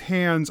places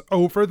hands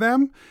over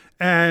them,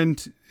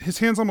 and his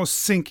hands almost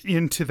sink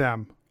into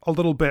them a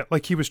little bit,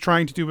 like he was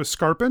trying to do with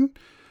Scarpin.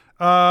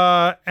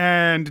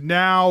 And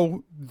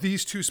now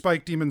these 2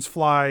 spike demons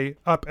fly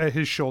up at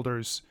his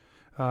shoulders,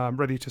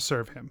 ready to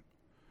serve him.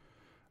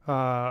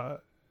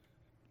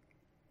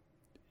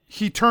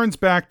 He turns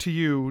back to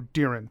you,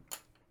 Deeren.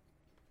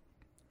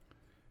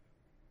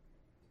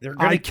 They're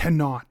I gonna,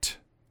 cannot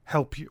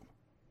help you.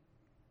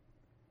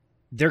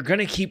 they're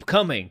gonna keep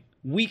coming.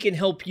 We can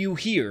help you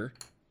here.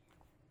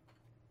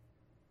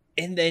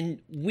 And then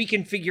we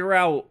can figure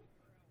out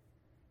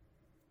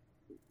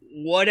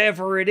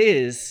whatever it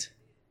is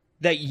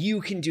that you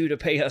can do to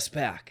pay us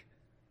back.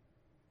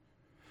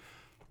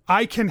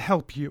 I can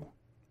help you.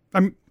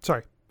 I'm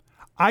sorry.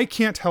 I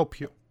can't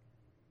help you.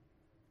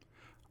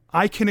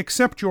 I can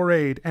accept your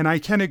aid and I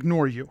can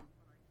ignore you,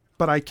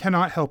 but I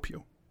cannot help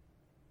you.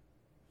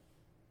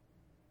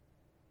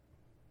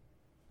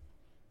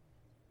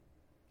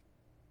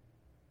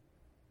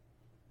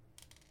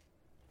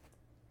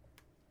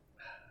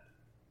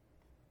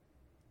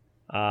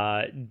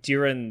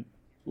 Diren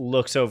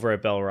looks over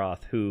at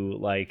Belroth, who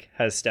like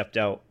has stepped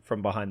out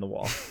from behind the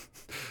wall.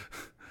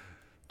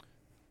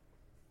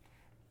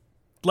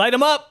 Light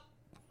him up.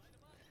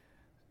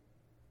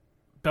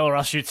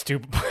 Belroth shoots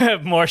 2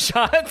 more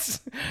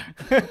shots.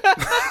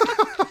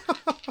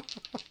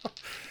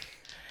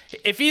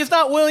 If he's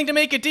not willing to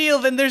make a deal,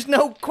 then there's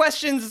no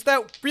questions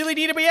that really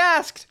need to be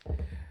asked.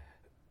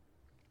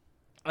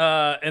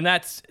 And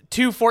that's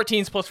 2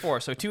 14s plus 4,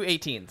 so 2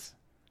 18s.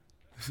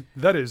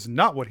 That is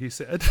not what he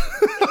said.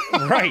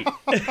 Right.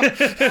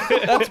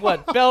 That's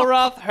what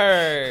Belroth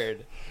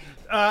heard.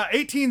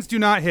 18s do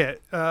not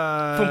hit.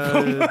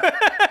 But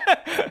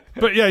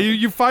yeah,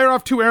 you fire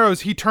off 2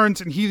 arrows. He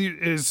turns and he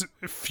is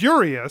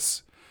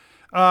furious.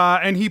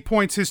 And he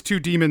points his 2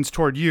 demons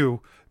toward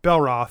you,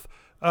 Belroth.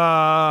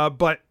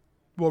 But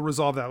we'll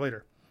resolve that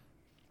later.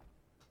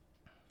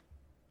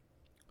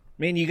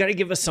 Man, you got to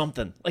give us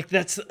something. Like,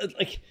 that's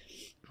like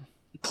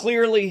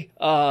clearly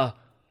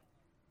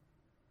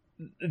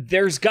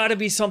there's got to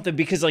be something,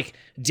 because like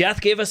Death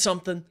gave us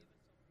something.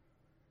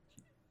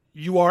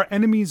 You are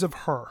enemies of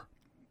her.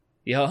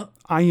 Yeah.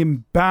 I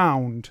am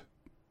bound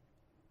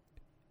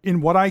in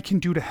what I can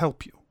do to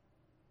help you,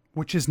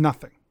 which is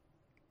nothing.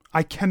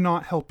 I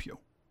cannot help you.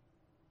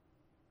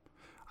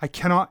 I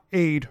cannot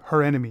aid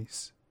her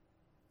enemies.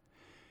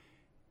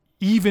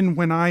 Even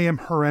when I am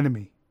her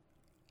enemy,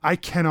 I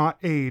cannot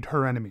aid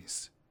her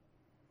enemies.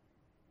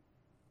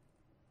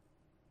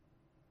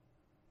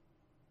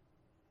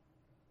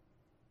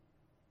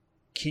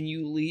 Can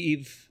you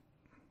leave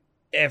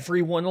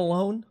everyone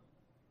alone?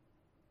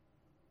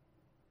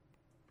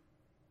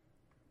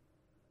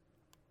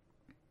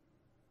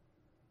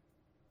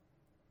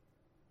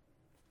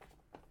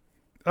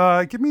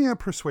 Give me a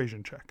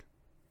persuasion check.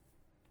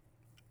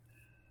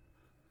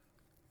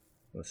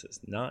 This is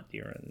not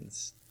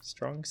Diren's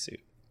strong suit.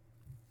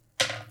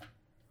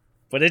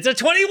 But it's a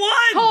 21!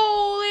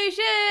 Holy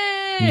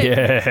shit!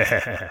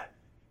 Yeah.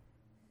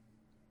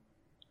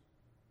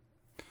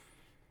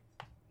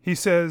 He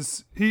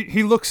says,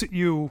 he looks at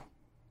you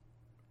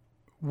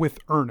with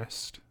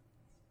earnest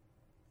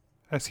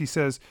as he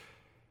says,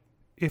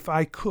 if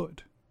I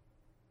could,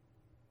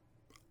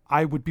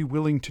 I would be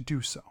willing to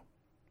do so.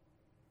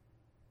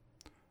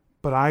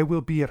 But I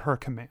will be at her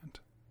command.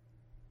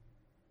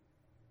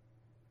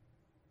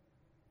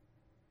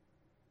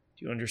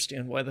 Do you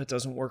understand why that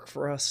doesn't work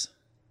for us?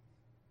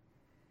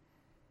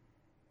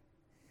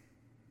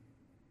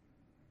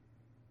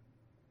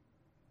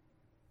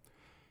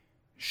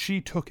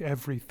 She took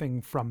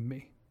everything from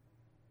me.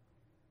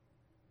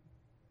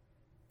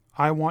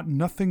 I want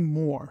nothing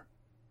more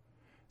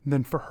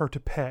than for her to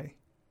pay.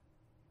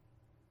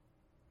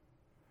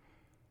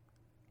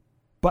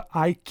 But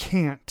I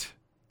can't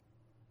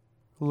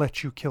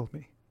let you kill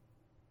me.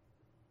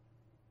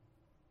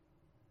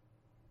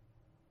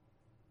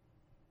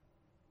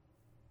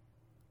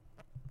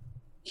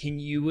 Can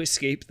you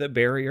escape the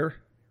barrier?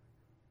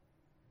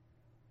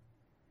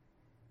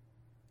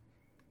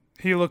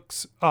 He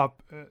looks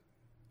up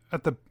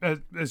at the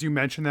as you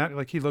mention that,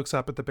 like he looks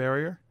up at the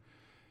barrier.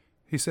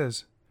 He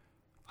says,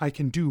 I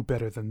can do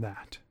better than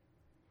that.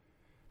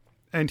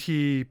 And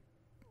he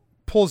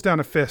pulls down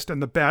a fist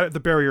and the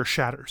barrier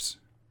shatters.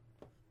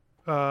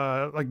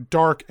 Like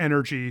dark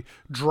energy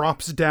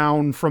drops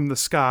down from the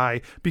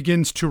sky,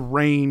 begins to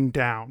rain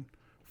down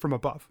from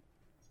above.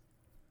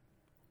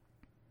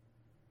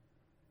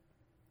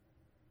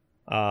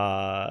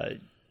 Diren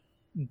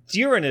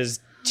is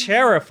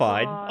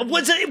terrified.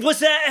 Was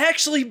that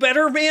actually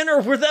better, man,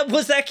 or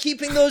was that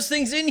keeping those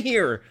things in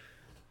here?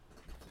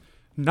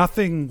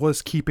 Nothing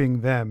was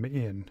keeping them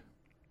in.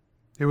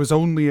 It was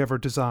only ever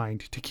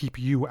designed to keep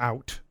you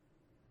out.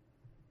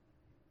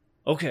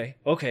 Okay.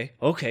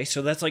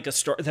 So that's like a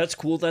start. That's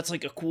cool. That's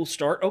like a cool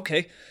start.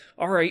 Okay.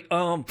 All right.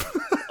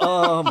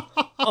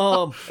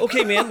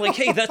 Okay, man. Like,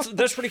 hey,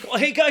 that's pretty cool.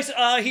 Hey, guys.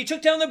 He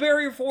took down the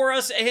barrier for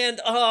us,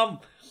 and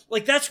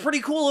like that's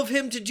pretty cool of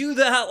him to do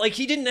that. Like,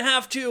 he didn't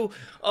have to.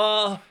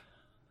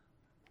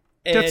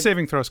 Death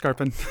saving throw,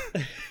 Scarpin.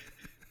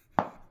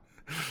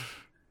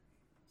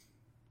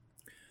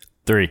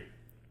 3.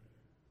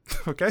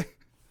 Okay.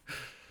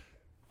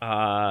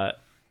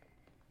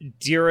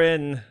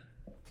 Diren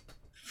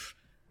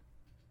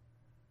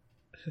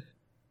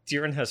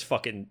has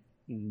fucking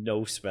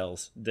no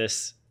spells.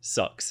 This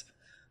sucks.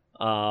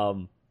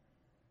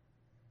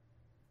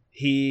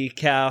 He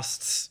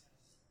casts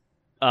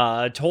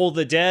Toll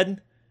the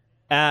Dead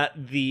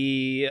at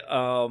the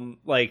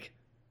like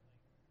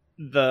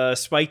the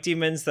spike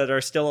demons that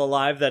are still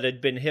alive that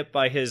had been hit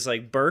by his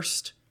like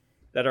burst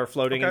that are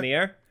floating in the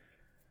air.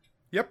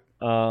 Yep.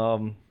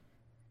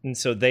 And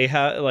so they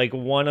have like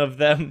one of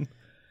them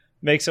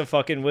makes a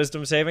fucking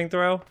wisdom saving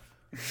throw.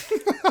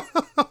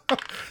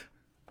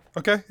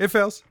 Okay, it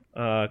fails.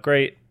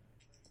 Great.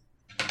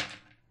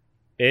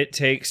 It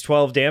takes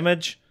 12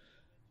 damage.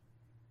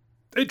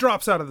 It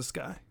drops out of the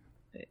sky.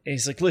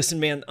 He's like,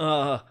 listen, man,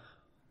 I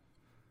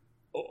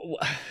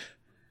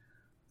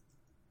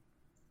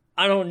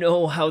don't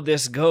know how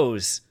this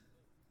goes.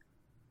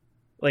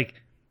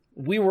 Like,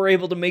 we were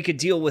able to make a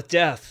deal with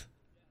death.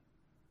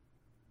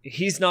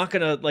 He's not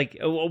gonna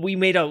we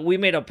made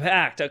a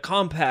pact, a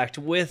compact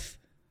with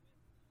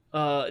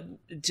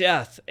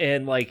death,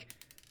 and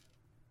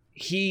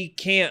he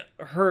can't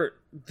hurt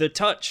the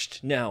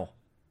touched now.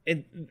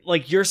 And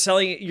you're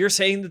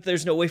saying that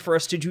there's no way for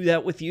us to do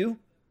that with you?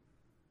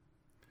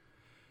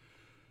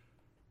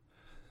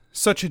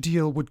 Such a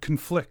deal would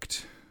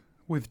conflict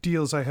with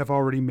deals I have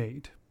already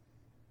made.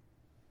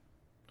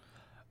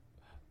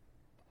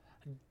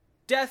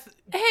 Death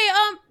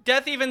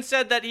even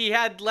said that he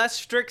had less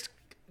strict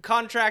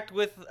contract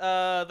with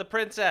the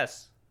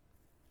princess.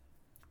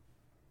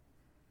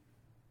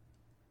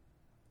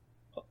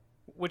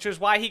 Which is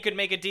why he could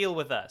make a deal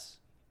with us.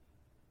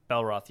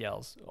 Belroth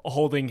yells,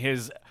 holding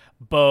his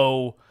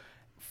bow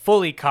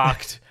fully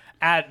cocked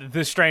at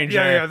the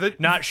stranger,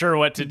 not sure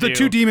what to do. The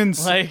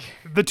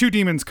two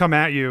demons come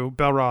at you,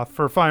 Belroth,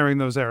 for firing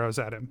those arrows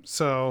at him.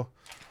 So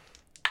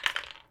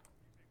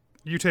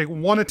you take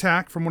one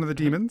attack from one of the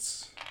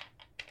demons.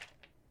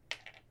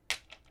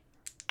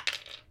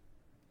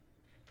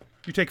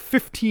 You take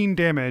 15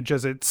 damage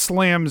as it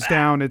slams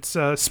down its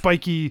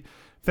spiky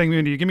thing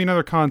into you. Give me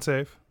another con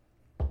save.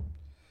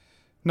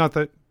 Not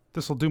that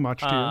this will do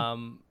much to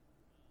you.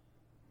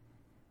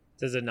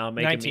 Does it not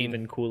make 19. him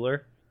even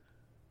cooler?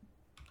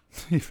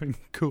 Even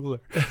cooler.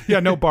 Yeah,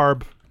 no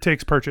barb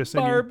takes purchase.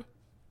 Barb.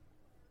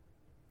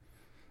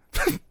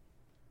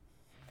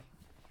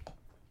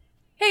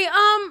 Hey,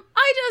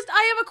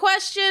 I have a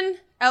question.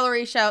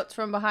 Ellery shouts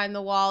from behind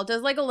the wall.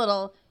 Does a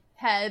little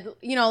head,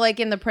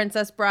 like in The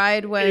Princess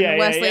Bride when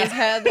Wesley's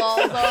head lolls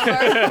over.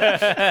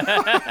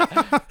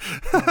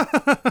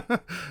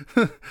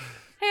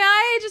 Hey,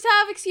 I just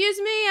have,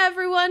 excuse me,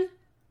 everyone.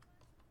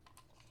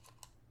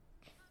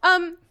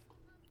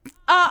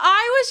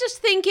 I was just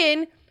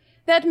thinking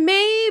that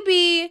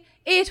maybe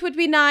it would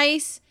be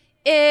nice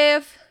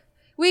if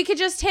we could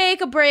just take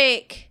a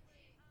break.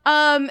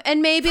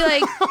 And maybe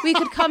we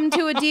could come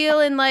to a deal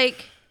in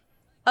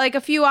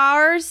a few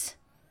hours.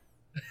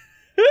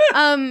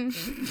 I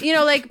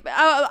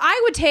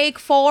would take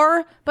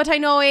 4, but I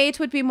know 8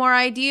 would be more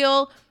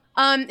ideal.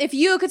 If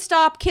you could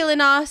stop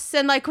killing us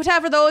and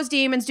whatever those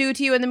demons do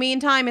to you in the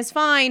meantime is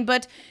fine.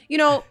 But,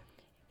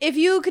 if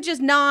you could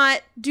just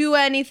not do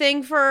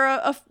anything for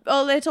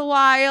a little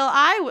while,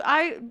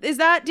 Darren, is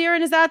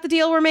that the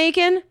deal we're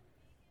making?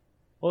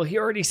 Well, he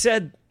already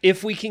said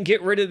if we can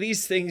get rid of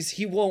these things,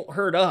 he won't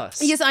hurt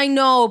us. Yes, I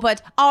know,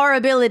 but our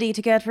ability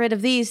to get rid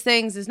of these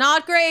things is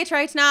not great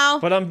right now.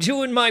 But I'm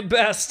doing my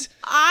best.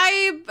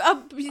 I'm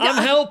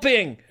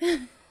helping.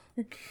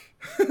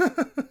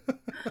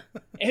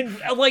 And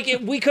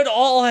we could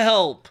all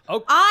help.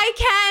 I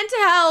can't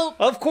help.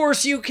 Of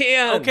course you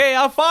can. Okay,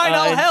 fine,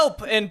 I'll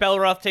help. And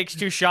Belroth takes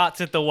 2 shots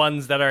at the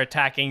ones that are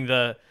attacking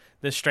the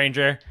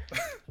stranger.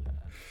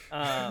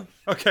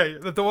 Okay,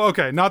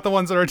 not the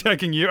ones that are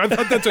attacking you. I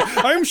thought that's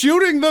I'm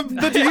shooting the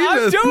demons.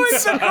 I'm doing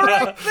the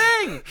correct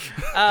thing.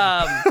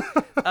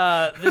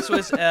 This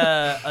was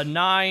a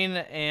 9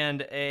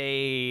 and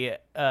a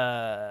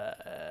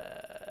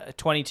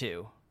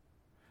 22.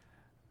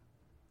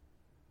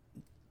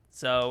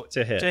 So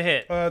to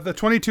hit. The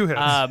 22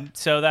 hits.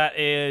 So that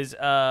is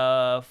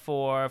 4,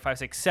 5,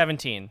 6,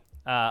 17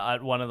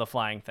 at one of the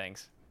flying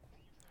things.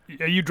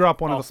 Yeah, you drop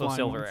one of the flying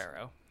silver ones.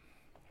 arrow.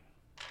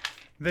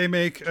 They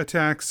make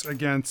attacks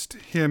against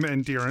him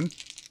and Deeren.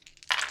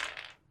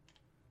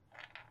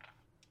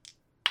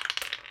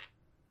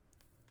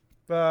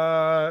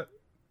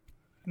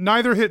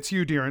 Neither hits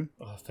you, Deeren.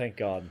 Oh, thank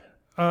God.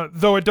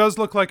 Though it does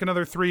look like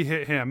another 3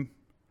 hit him.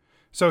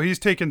 So he's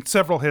taken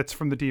several hits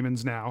from the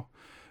demons now.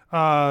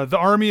 The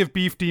army of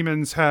beef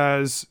demons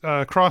has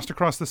crossed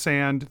across the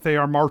sand. They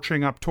are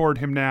marching up toward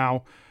him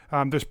now.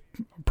 There's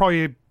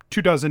probably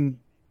 24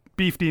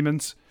 beef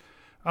demons.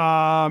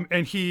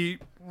 And he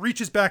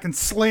reaches back and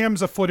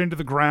slams a foot into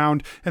the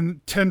ground,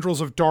 and tendrils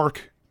of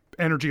dark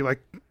energy,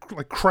 like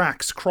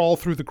cracks, crawl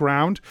through the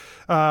ground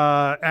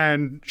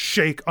and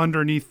shake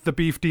underneath the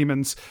beef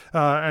demons.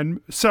 And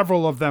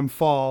several of them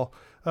fall,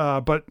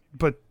 but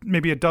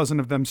maybe a dozen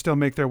of them still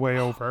make their way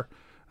over.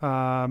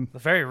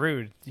 Very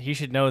rude. He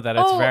should know that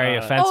it's very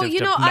offensive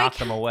to knock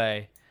them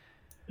away.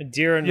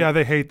 Deeren, yeah,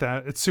 they hate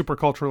that. It's super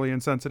culturally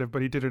insensitive,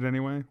 but he did it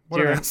anyway. What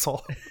an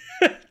asshole.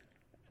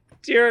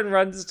 Deeren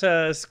runs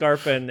to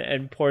Scarpin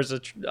and pours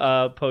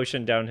a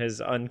potion down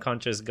his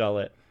unconscious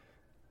gullet.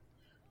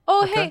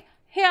 Oh, okay.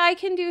 Hey, I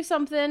can do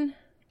something.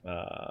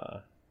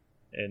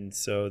 And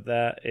so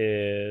that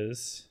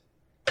is...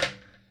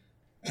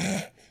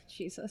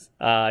 Jesus.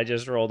 I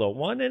just rolled a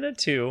 1 and a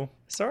 2.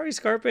 Sorry,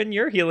 Scarpin,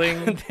 you're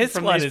healing this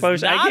from one these is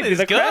potions. not I give you as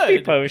the crappy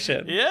good.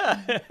 potion.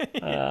 Yeah.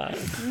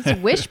 It's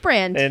wish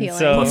brand And healing.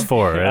 so,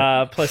 +4,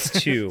 right?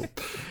 +2.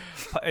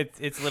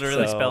 It's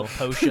literally spelled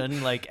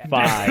potion, like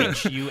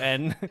 5.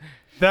 HUN.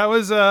 That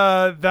was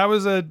a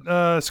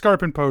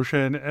Scarpin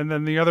potion, and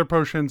then the other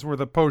potions were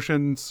the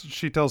potions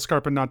she tells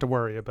Scarpin not to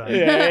worry about.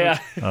 Yeah.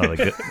 Oh,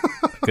 the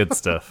good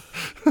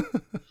stuff.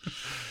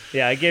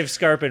 Yeah, I gave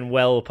Scarpin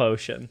well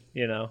potion.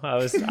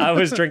 I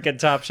was drinking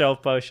top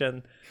shelf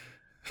potion.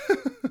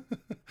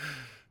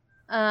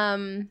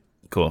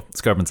 Cool.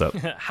 Scarpin's up.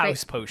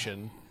 House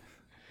potion.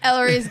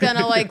 Ellery's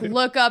gonna like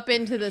look up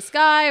into the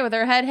sky with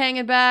her head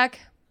hanging back.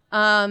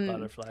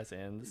 Butterflies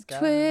in the sky.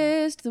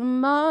 Twist the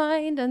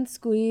mind and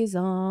squeeze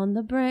on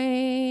the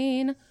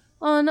brain.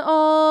 On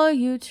all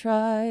you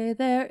try,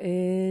 there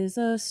is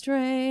a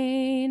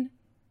strain.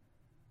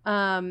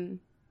 And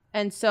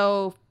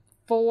so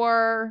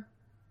 4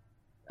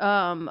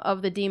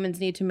 of the demons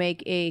need to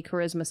make a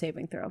charisma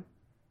saving throw.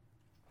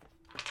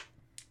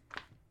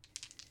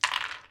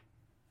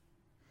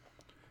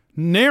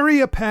 Nary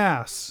a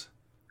pass.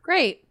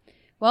 Great.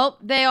 Well,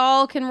 they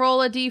all can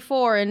roll a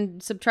d4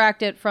 and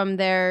subtract it from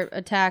their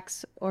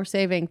attacks or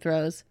saving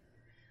throws.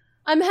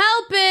 I'm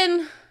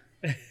helping!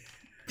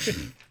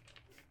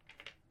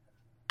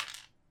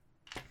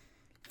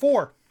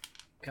 4.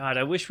 God,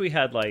 I wish we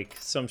had like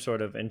some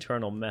sort of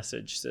internal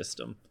message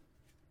system.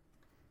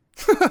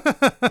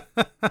 But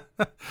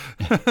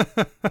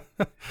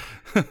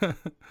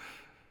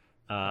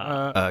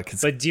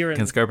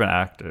Can Scarpin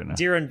act or no?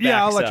 Diren backs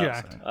Yeah, I'll let you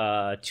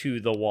up to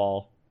the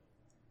wall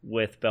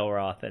with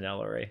Belroth and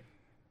Ellery.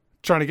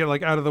 Trying to get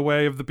like out of the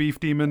way of the beef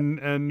demon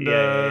and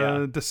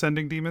Yeah.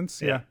 descending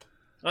demons. Yeah.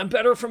 I'm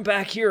better from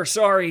back here,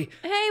 sorry.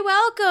 Hey,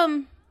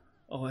 welcome!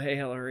 Oh, hey,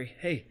 Ellery.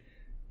 Hey,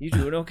 you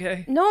doing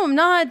okay? No, I'm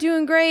not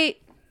doing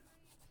great.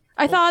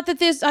 I thought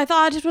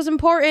it was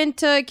important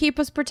to keep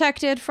us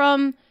protected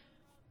from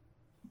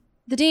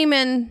the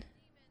demon,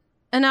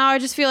 and now I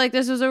just feel like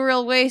this was a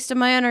real waste of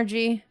my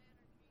energy.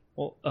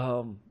 Well,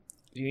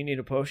 do you need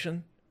a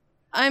potion?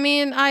 I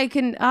mean, I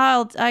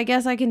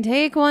guess I can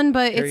take one,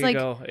 but Here it's you like,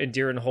 go. And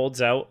Diren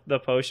holds out the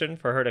potion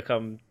for her to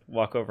come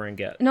walk over and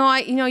get. no,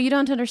 you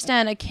don't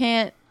understand. I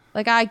can't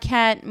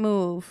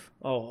move.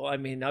 Oh, I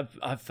mean,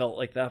 I've felt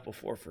like that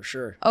before for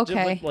sure.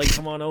 Okay. Just, like,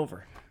 come on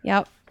over.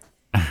 Yep.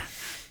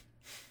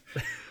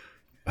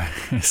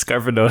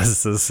 Scarpin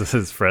notices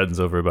his friends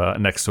over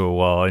about next to a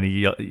wall, and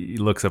he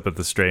looks up at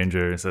the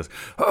stranger and says,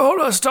 "Oh,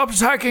 hold on, stop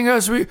attacking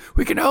us. We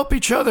can help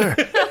each other."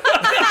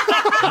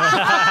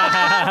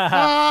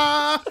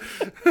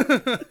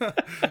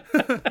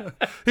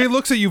 He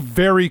looks at you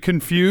very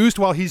confused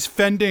while he's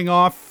fending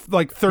off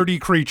like 30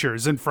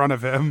 creatures in front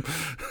of him.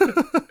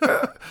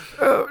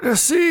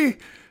 See?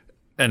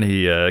 And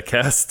he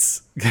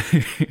casts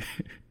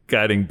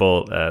Guiding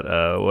Bolt at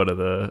one of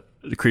the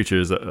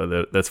creatures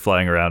that's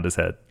flying around his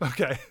head.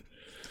 Okay.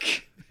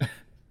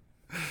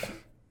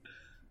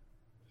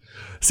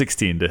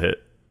 16 to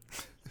hit.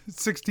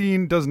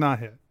 16 does not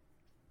hit.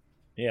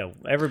 Yeah,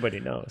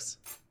 everybody knows.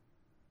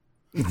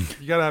 You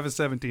gotta have a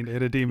 17 to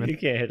hit a demon. You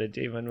can't hit a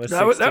demon with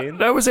 16.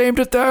 That was aimed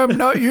at them,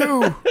 not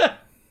you.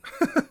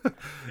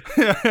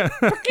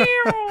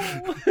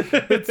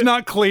 It's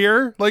not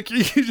clear. Like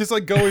you just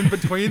like go in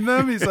between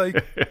them. He's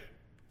like,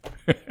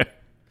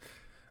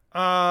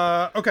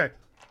 okay.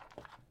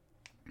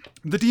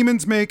 The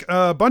demons make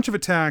a bunch of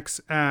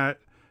attacks at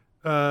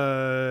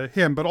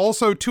him, but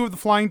also 2 of the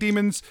flying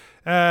demons.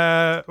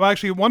 Well,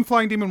 actually, 1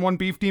 flying demon, 1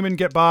 beef demon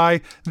get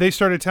by. They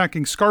start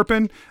attacking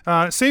Scarpin.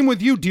 Same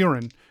with you,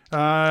 Diren.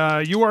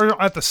 You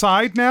are at the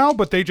side now,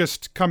 but they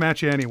just come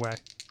at you anyway.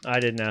 I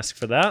didn't ask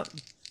for that.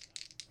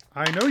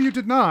 I know you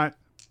did not,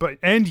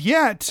 and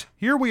yet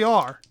here we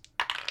are.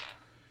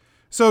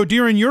 So,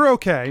 Diren, you're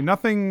okay.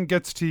 Nothing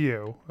gets to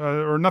you,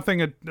 or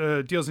nothing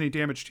deals any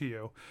damage to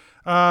you.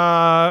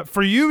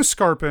 For you,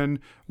 Scarpin,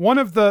 one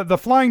of the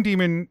flying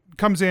demon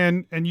comes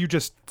in and you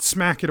just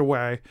smack it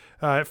away.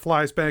 It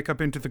flies back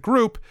up into the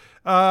group.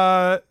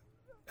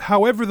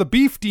 However, the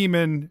beef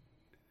demon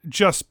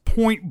just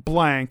point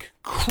blank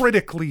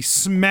critically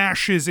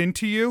smashes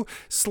into you,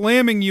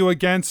 slamming you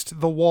against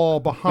the wall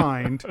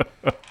behind.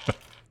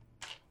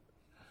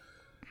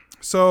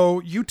 So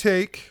you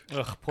take...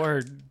 Ugh,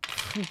 poor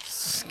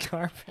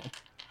Scarpin.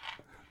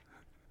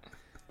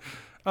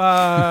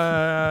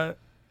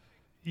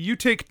 You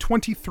take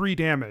 23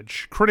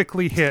 damage,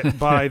 critically hit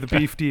by the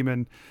beef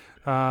demon,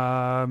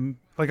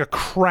 like a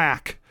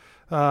crack.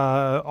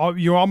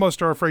 You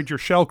almost are afraid your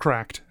shell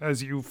cracked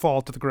as you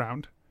fall to the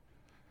ground.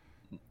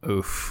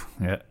 Oof.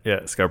 Yeah.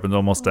 Scarpin's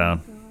almost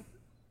down.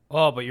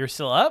 Oh, but you're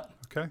still up?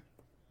 Okay.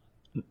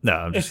 No,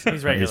 I'm just.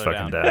 He's regular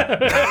fucking down.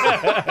 dead.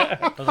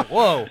 I was like,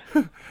 whoa.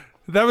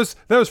 That was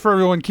for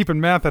everyone keeping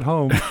math at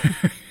home.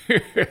 I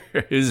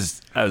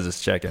was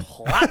just checking.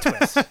 Plot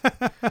twist.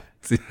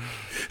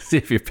 See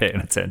if you're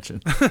paying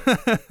attention.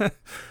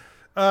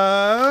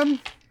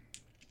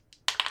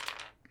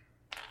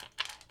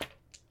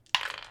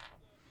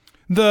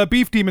 The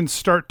beef demons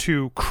start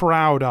to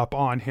crowd up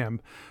on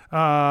him.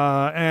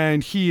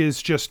 And he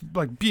is just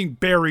like being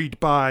buried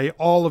by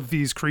all of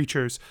these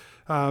creatures.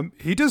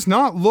 He does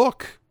not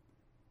look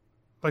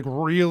like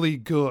really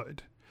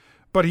good,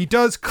 but he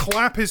does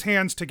clap his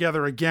hands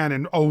together again,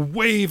 and a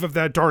wave of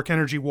that dark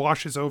energy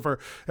washes over.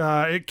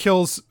 It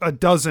kills a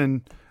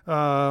dozen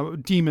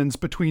demons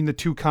between the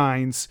 2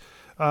 kinds,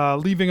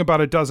 leaving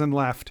about a dozen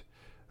left.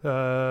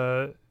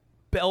 Belroth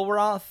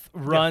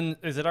run.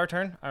 Is it our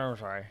turn? I'm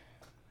sorry.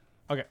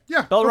 Okay.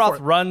 Yeah, go for Belroth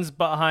it. runs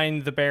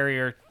behind the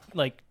barrier,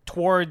 like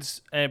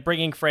towards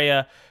bringing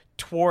Freya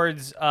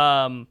towards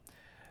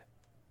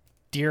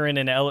Deeren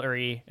and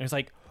Ellery, and it's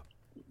like,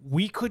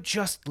 we could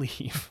just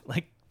leave.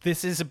 Like,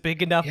 this is a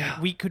big enough. Yeah.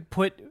 We could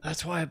put.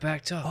 That's why I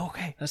backed up.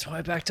 Okay. That's why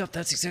I backed up.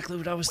 That's exactly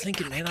what I was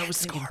thinking, man. I was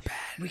thinking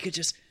we could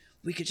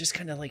just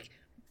kind of like,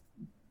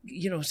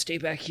 stay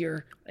back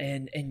here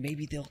and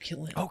maybe they'll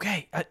kill him.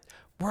 Okay,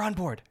 we're on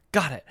board.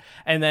 Got it.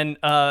 And then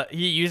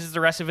he uses the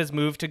rest of his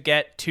move to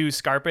get to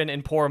Scarpin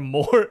and pour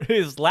more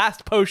his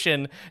last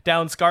potion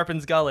down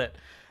Scarpin's gullet.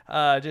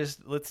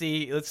 Just let's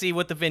see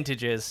what the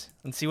vintage is.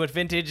 Let's see what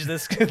vintage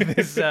this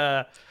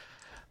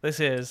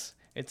is.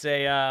 It's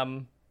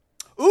a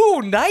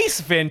nice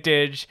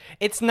vintage.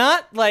 It's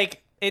not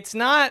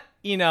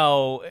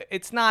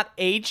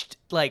aged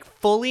like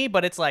fully,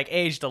 but it's like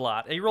aged a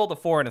lot. He rolled a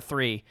 4 and a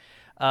 3.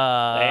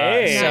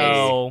 Hey.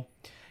 So,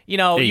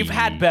 you've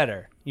had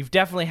better. You've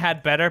definitely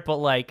had better, but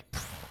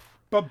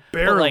But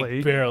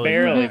barely.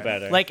 Barely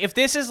better. like if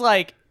this is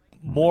like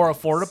more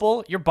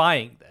affordable, you're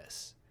buying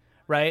this,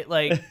 right?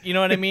 Like, you know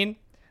what I mean?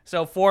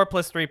 So 4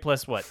 plus 3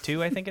 plus what?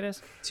 2, I think it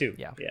is. 2.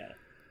 Yeah. Yeah.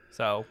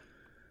 So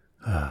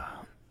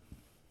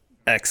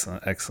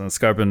Excellent.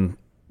 Scarpin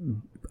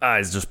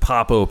eyes just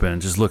pop open,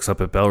 just looks up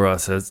at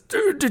Belroth, says,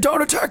 Dude,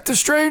 don't attack the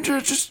stranger.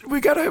 Just we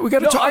gotta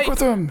talk with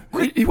him.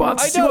 He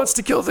wants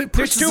to kill the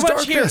there's Princess too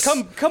much here.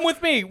 Darkness. Come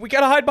with me. We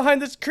gotta hide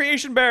behind this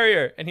creation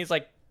barrier. And he's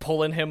like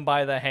pulling him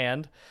by the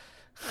hand.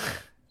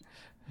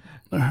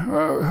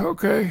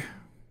 Okay.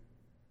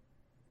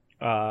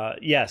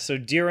 So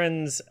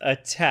Deeren's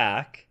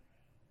attack,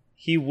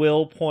 he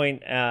will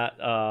point at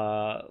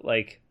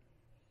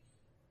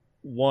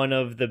one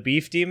of the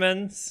beef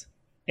demons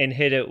and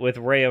hit it with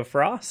Ray of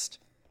Frost.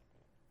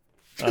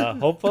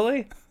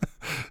 Hopefully.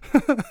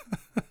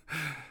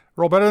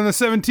 Roll better than a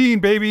 17,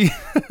 baby.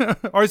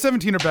 Or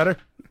 17 or better.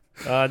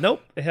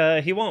 Nope,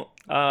 he won't.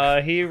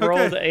 He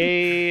rolled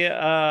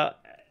a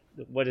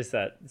what is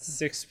that?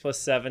 6 plus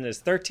 7 is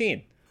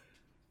 13.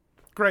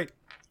 Great.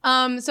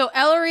 So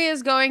Ellery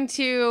is going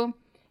to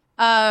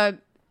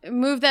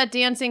move that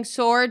dancing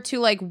sword to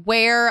like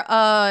where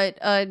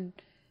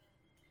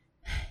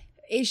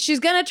she's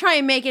gonna try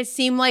and make it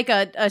seem like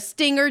a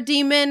stinger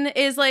demon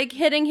is like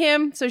hitting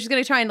him. So she's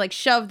gonna try and like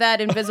shove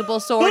that invisible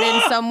sword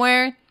in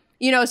somewhere,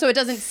 so it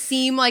doesn't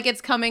seem like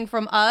it's coming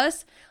from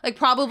us. Like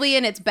probably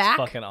in its back.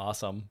 Fucking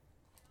awesome.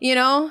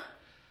 Okay.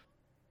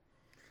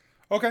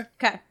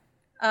 Okay.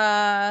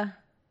 Ha!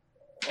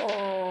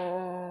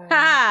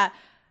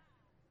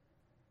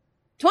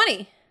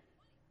 20.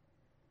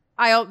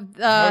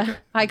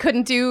 I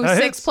couldn't do That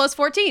 6 hits. plus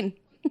 14.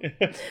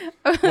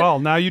 Well,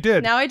 now you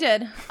did. Now I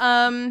did.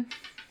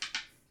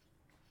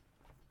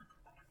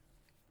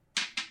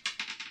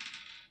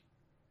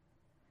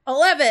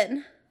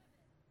 $11.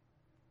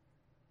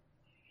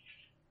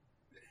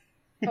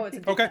 Oh, it's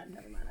a Okay. D10.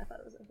 Never mind. I thought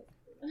it was a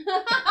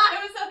I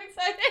was so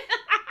excited.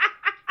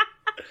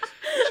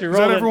 She Does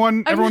that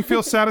rolled everyone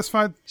feel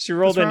satisfied? She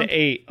rolled this an round?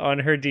 8 on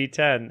her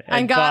D10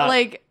 I got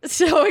like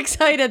so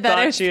excited that it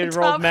thought was she had the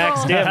rolled top max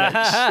roll. damage.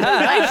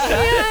 I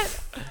can't.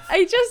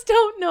 I just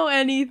don't know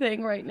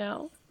anything right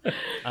now.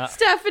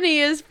 Stephanie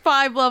is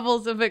 5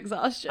 levels of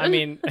exhaustion. I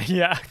mean,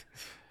 yeah.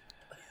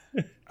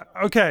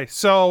 Okay,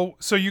 so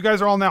you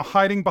guys are all now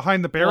hiding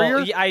behind the barrier?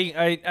 Well,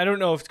 I don't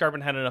know if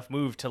Scarpin had enough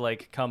move to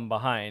like come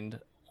behind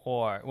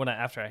or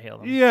after I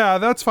healed him. Yeah,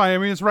 that's fine. I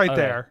mean, it's right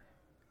Okay. there.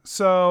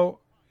 So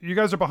you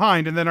guys are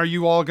behind, and then are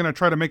you all going to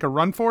try to make a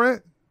run for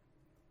it?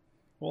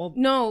 Well,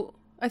 no,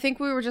 I think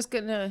we were just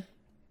gonna.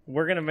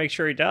 we're going to make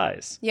sure he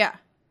dies. Yeah.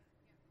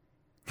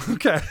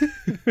 Okay.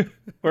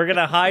 We're going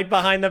to hide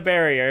behind the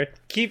barrier,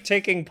 keep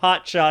taking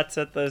pot shots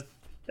at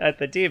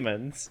the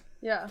demons.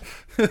 Yeah.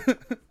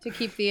 To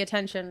keep the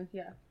attention.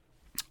 Yeah.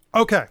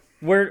 Okay.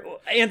 We're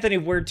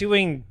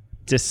doing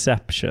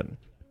deception.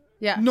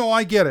 Yeah. No,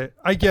 I get it.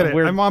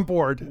 I'm on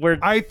board. we're-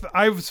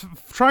 I was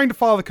trying to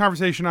follow the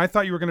conversation. I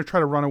thought you were going to try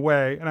to run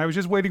away, and I was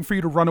just waiting for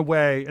you to run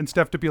away and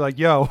Steph to be like,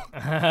 "Yo." No,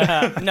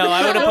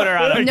 I would have put her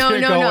on a No,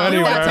 can't no, go no.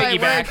 anywhere. That's right.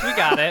 piggyback. We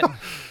got it.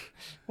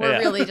 We're Yeah.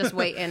 really just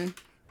waiting.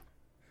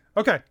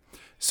 Okay.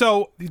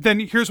 So then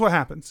here's what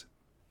happens.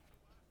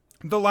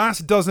 The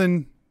last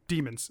dozen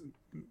demons,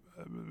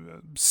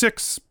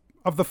 6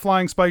 of the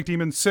flying spike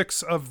demons,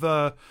 6 of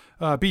the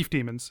beef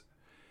demons,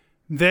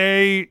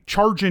 they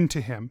charge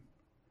into him.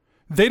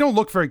 They don't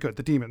look very good,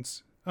 the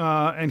demons.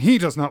 And he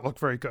does not look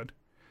very good.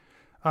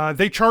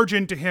 They charge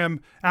into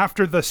him.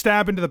 After the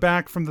stab into the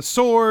back from the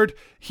sword,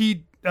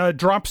 he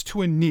drops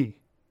to a knee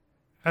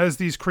as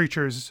these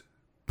creatures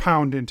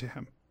pound into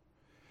him.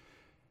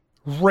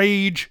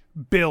 Rage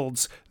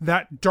builds.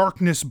 That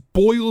darkness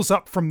boils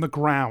up from the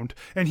ground,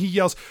 and he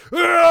yells,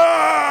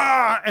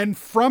 "Ah!" And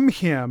from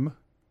him,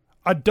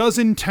 a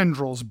dozen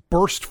tendrils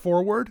burst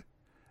forward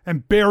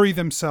and bury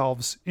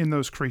themselves in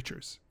those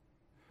creatures.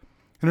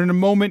 And in a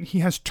moment, he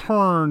has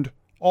turned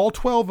all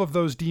 12 of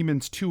those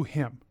demons to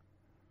him.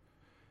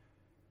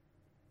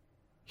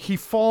 He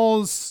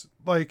falls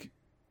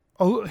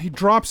he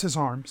drops his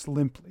arms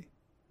limply.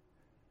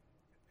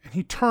 And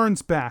he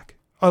turns back,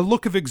 a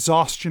look of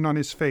exhaustion on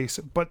his face,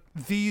 but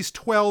these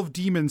 12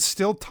 demons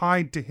still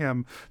tied to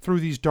him through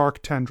these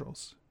dark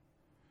tendrils.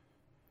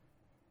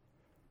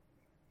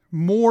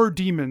 More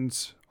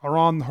demons are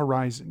on the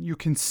horizon. You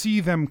can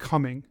see them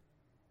coming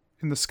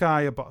in the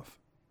sky above.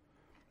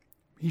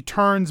 He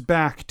turns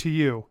back to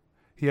you.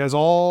 He has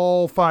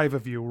all 5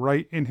 of you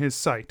right in his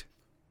sight.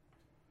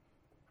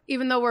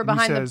 Even though we're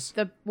behind says-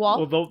 the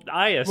wall? Well,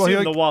 I assume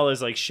like- the wall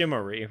is like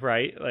shimmery,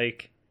 right?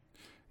 Like,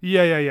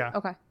 Yeah.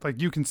 Okay.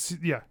 Like you can see,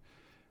 yeah.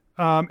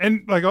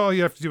 And like all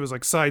you have to do is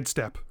like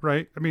sidestep,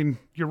 right? I mean,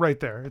 you're right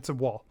there. It's a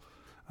wall.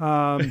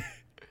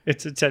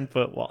 it's a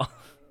 10-foot wall.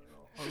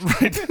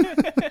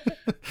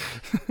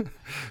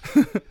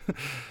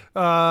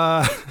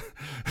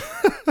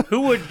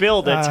 Who would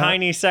build a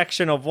tiny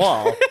section of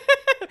wall?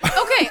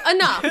 Okay,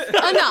 enough.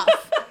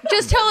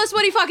 Just tell us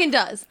what he fucking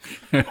does.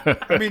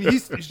 I mean,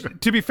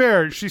 to be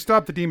fair, she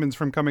stopped the demons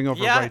from coming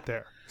over Yeah. right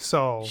there.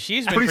 So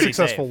She's been pretty pretty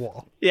successful safe.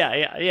 wall.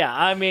 Yeah.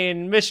 I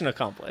mean, mission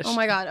accomplished. Oh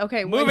my god.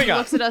 Okay, when Moving he on.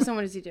 looks at us, and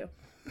what does he do?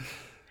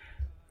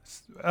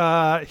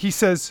 He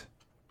says,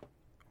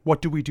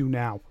 "What do we do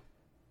now?"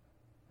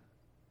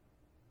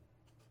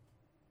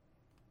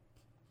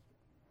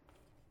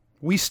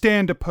 We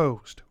stand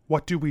opposed.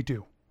 What do we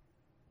do?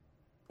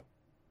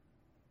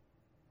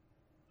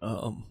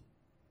 And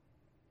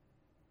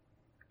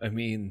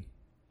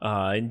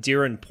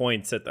Diren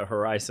points at the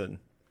horizon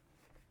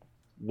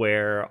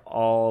where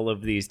all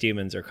of these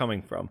demons are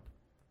coming from.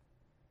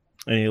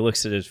 And he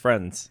looks at his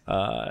friends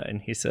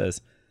and he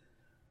says,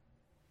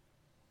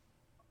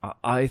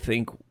 I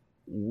think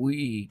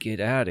we get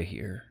out of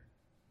here.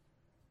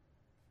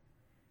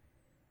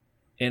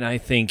 And I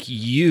think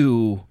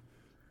you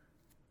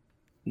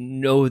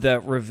know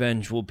that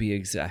revenge will be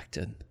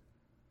exacted.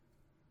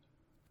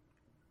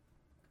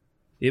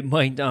 It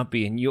might not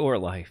be in your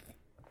life,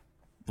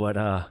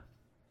 but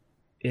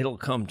it'll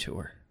come to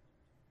her.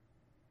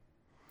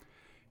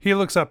 He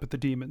looks up at the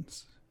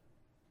demons.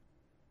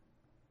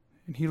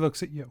 And he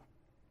looks at you.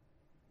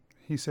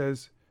 He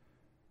says,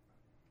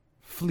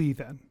 "Flee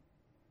then.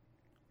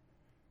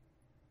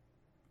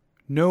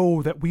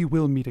 Know that we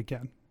will meet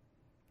again,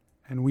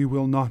 and we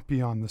will not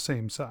be on the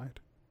same side."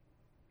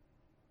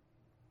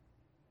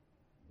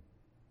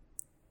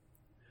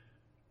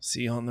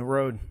 See you on the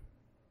road.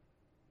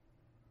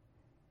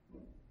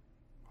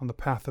 On the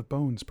path of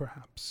bones,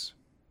 perhaps.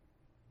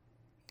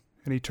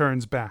 And he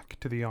turns back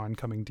to the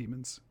oncoming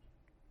demons.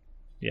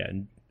 Yeah,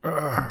 and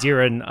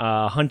Diren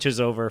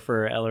hunches over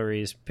for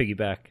Ellery's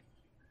piggyback.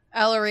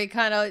 Ellery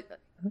kind of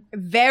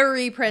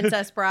very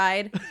Princess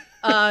Bride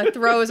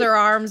throws her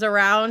arms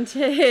around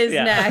his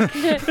neck.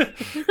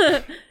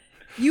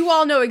 You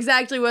all know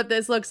exactly what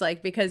this looks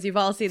like because you've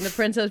all seen The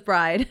Princess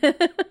Bride.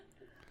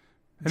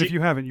 And if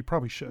you haven't, you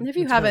probably should. And if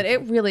you It's haven't, very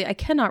it really, I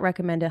cannot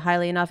recommend it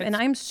highly enough. And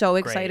I'm so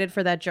excited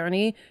for that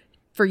journey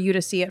for you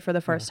to see it for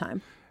the first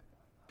time.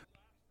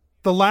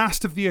 The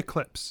last of the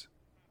eclipse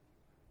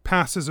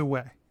passes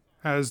away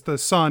as the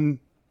sun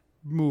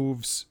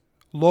moves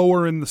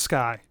lower in the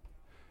sky,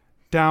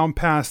 down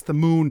past the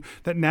moon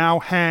that now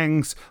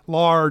hangs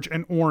large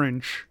and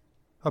orange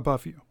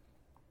above you.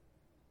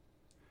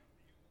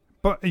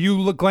 But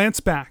you glance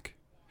back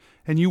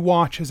and you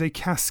watch as a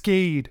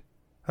cascade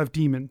of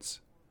demons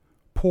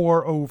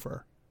pour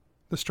over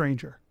the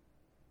stranger.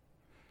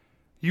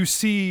 You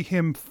see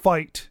him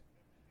fight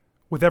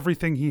with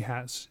everything he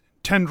has.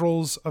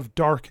 Tendrils of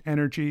dark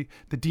energy,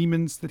 the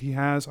demons that he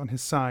has on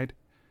his side.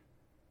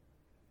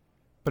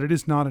 But it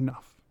is not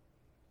enough,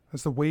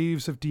 as the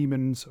waves of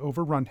demons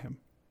overrun him.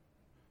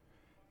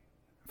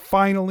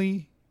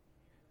 Finally,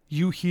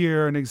 you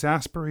hear an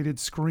exasperated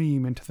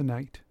scream into the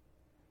night,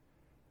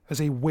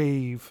 as a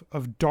wave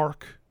of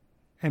dark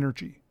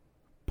energy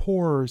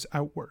pours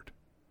outward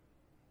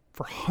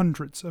for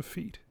hundreds of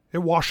feet. It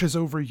washes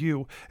over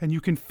you, and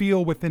you can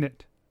feel within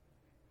it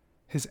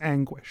his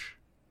anguish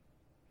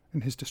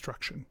and his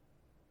destruction.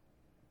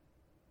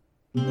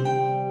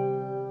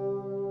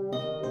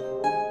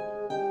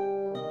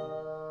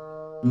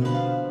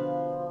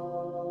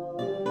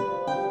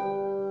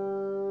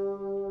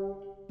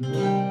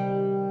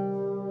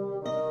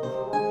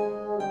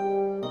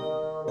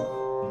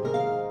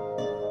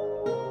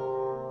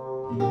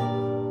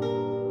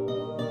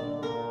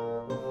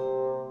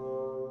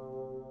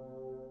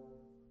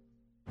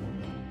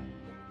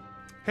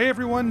 Hey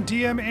everyone,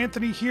 DM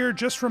Anthony here,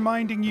 just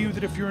reminding you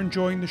that if you're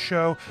enjoying the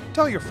show,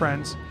 tell your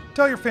friends,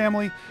 tell your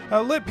family,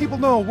 let people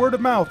know, word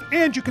of mouth,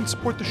 and you can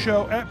support the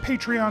show at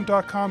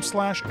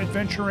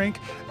patreon.com/adventureinc,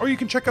 or you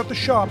can check out the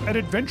shop at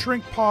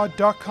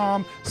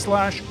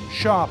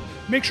adventureincpod.com/shop.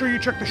 Make sure you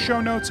check the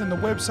show notes and the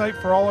website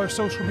for all our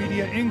social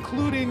media,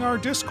 including our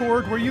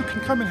Discord, where you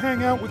can come and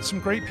hang out with some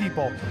great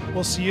people.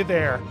 We'll see you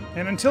there.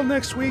 And until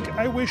next week,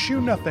 I wish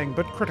you nothing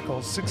but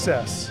critical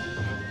success.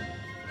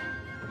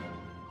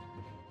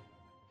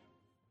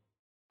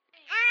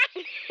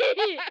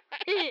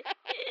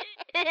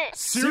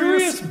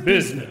 Serious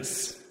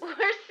business.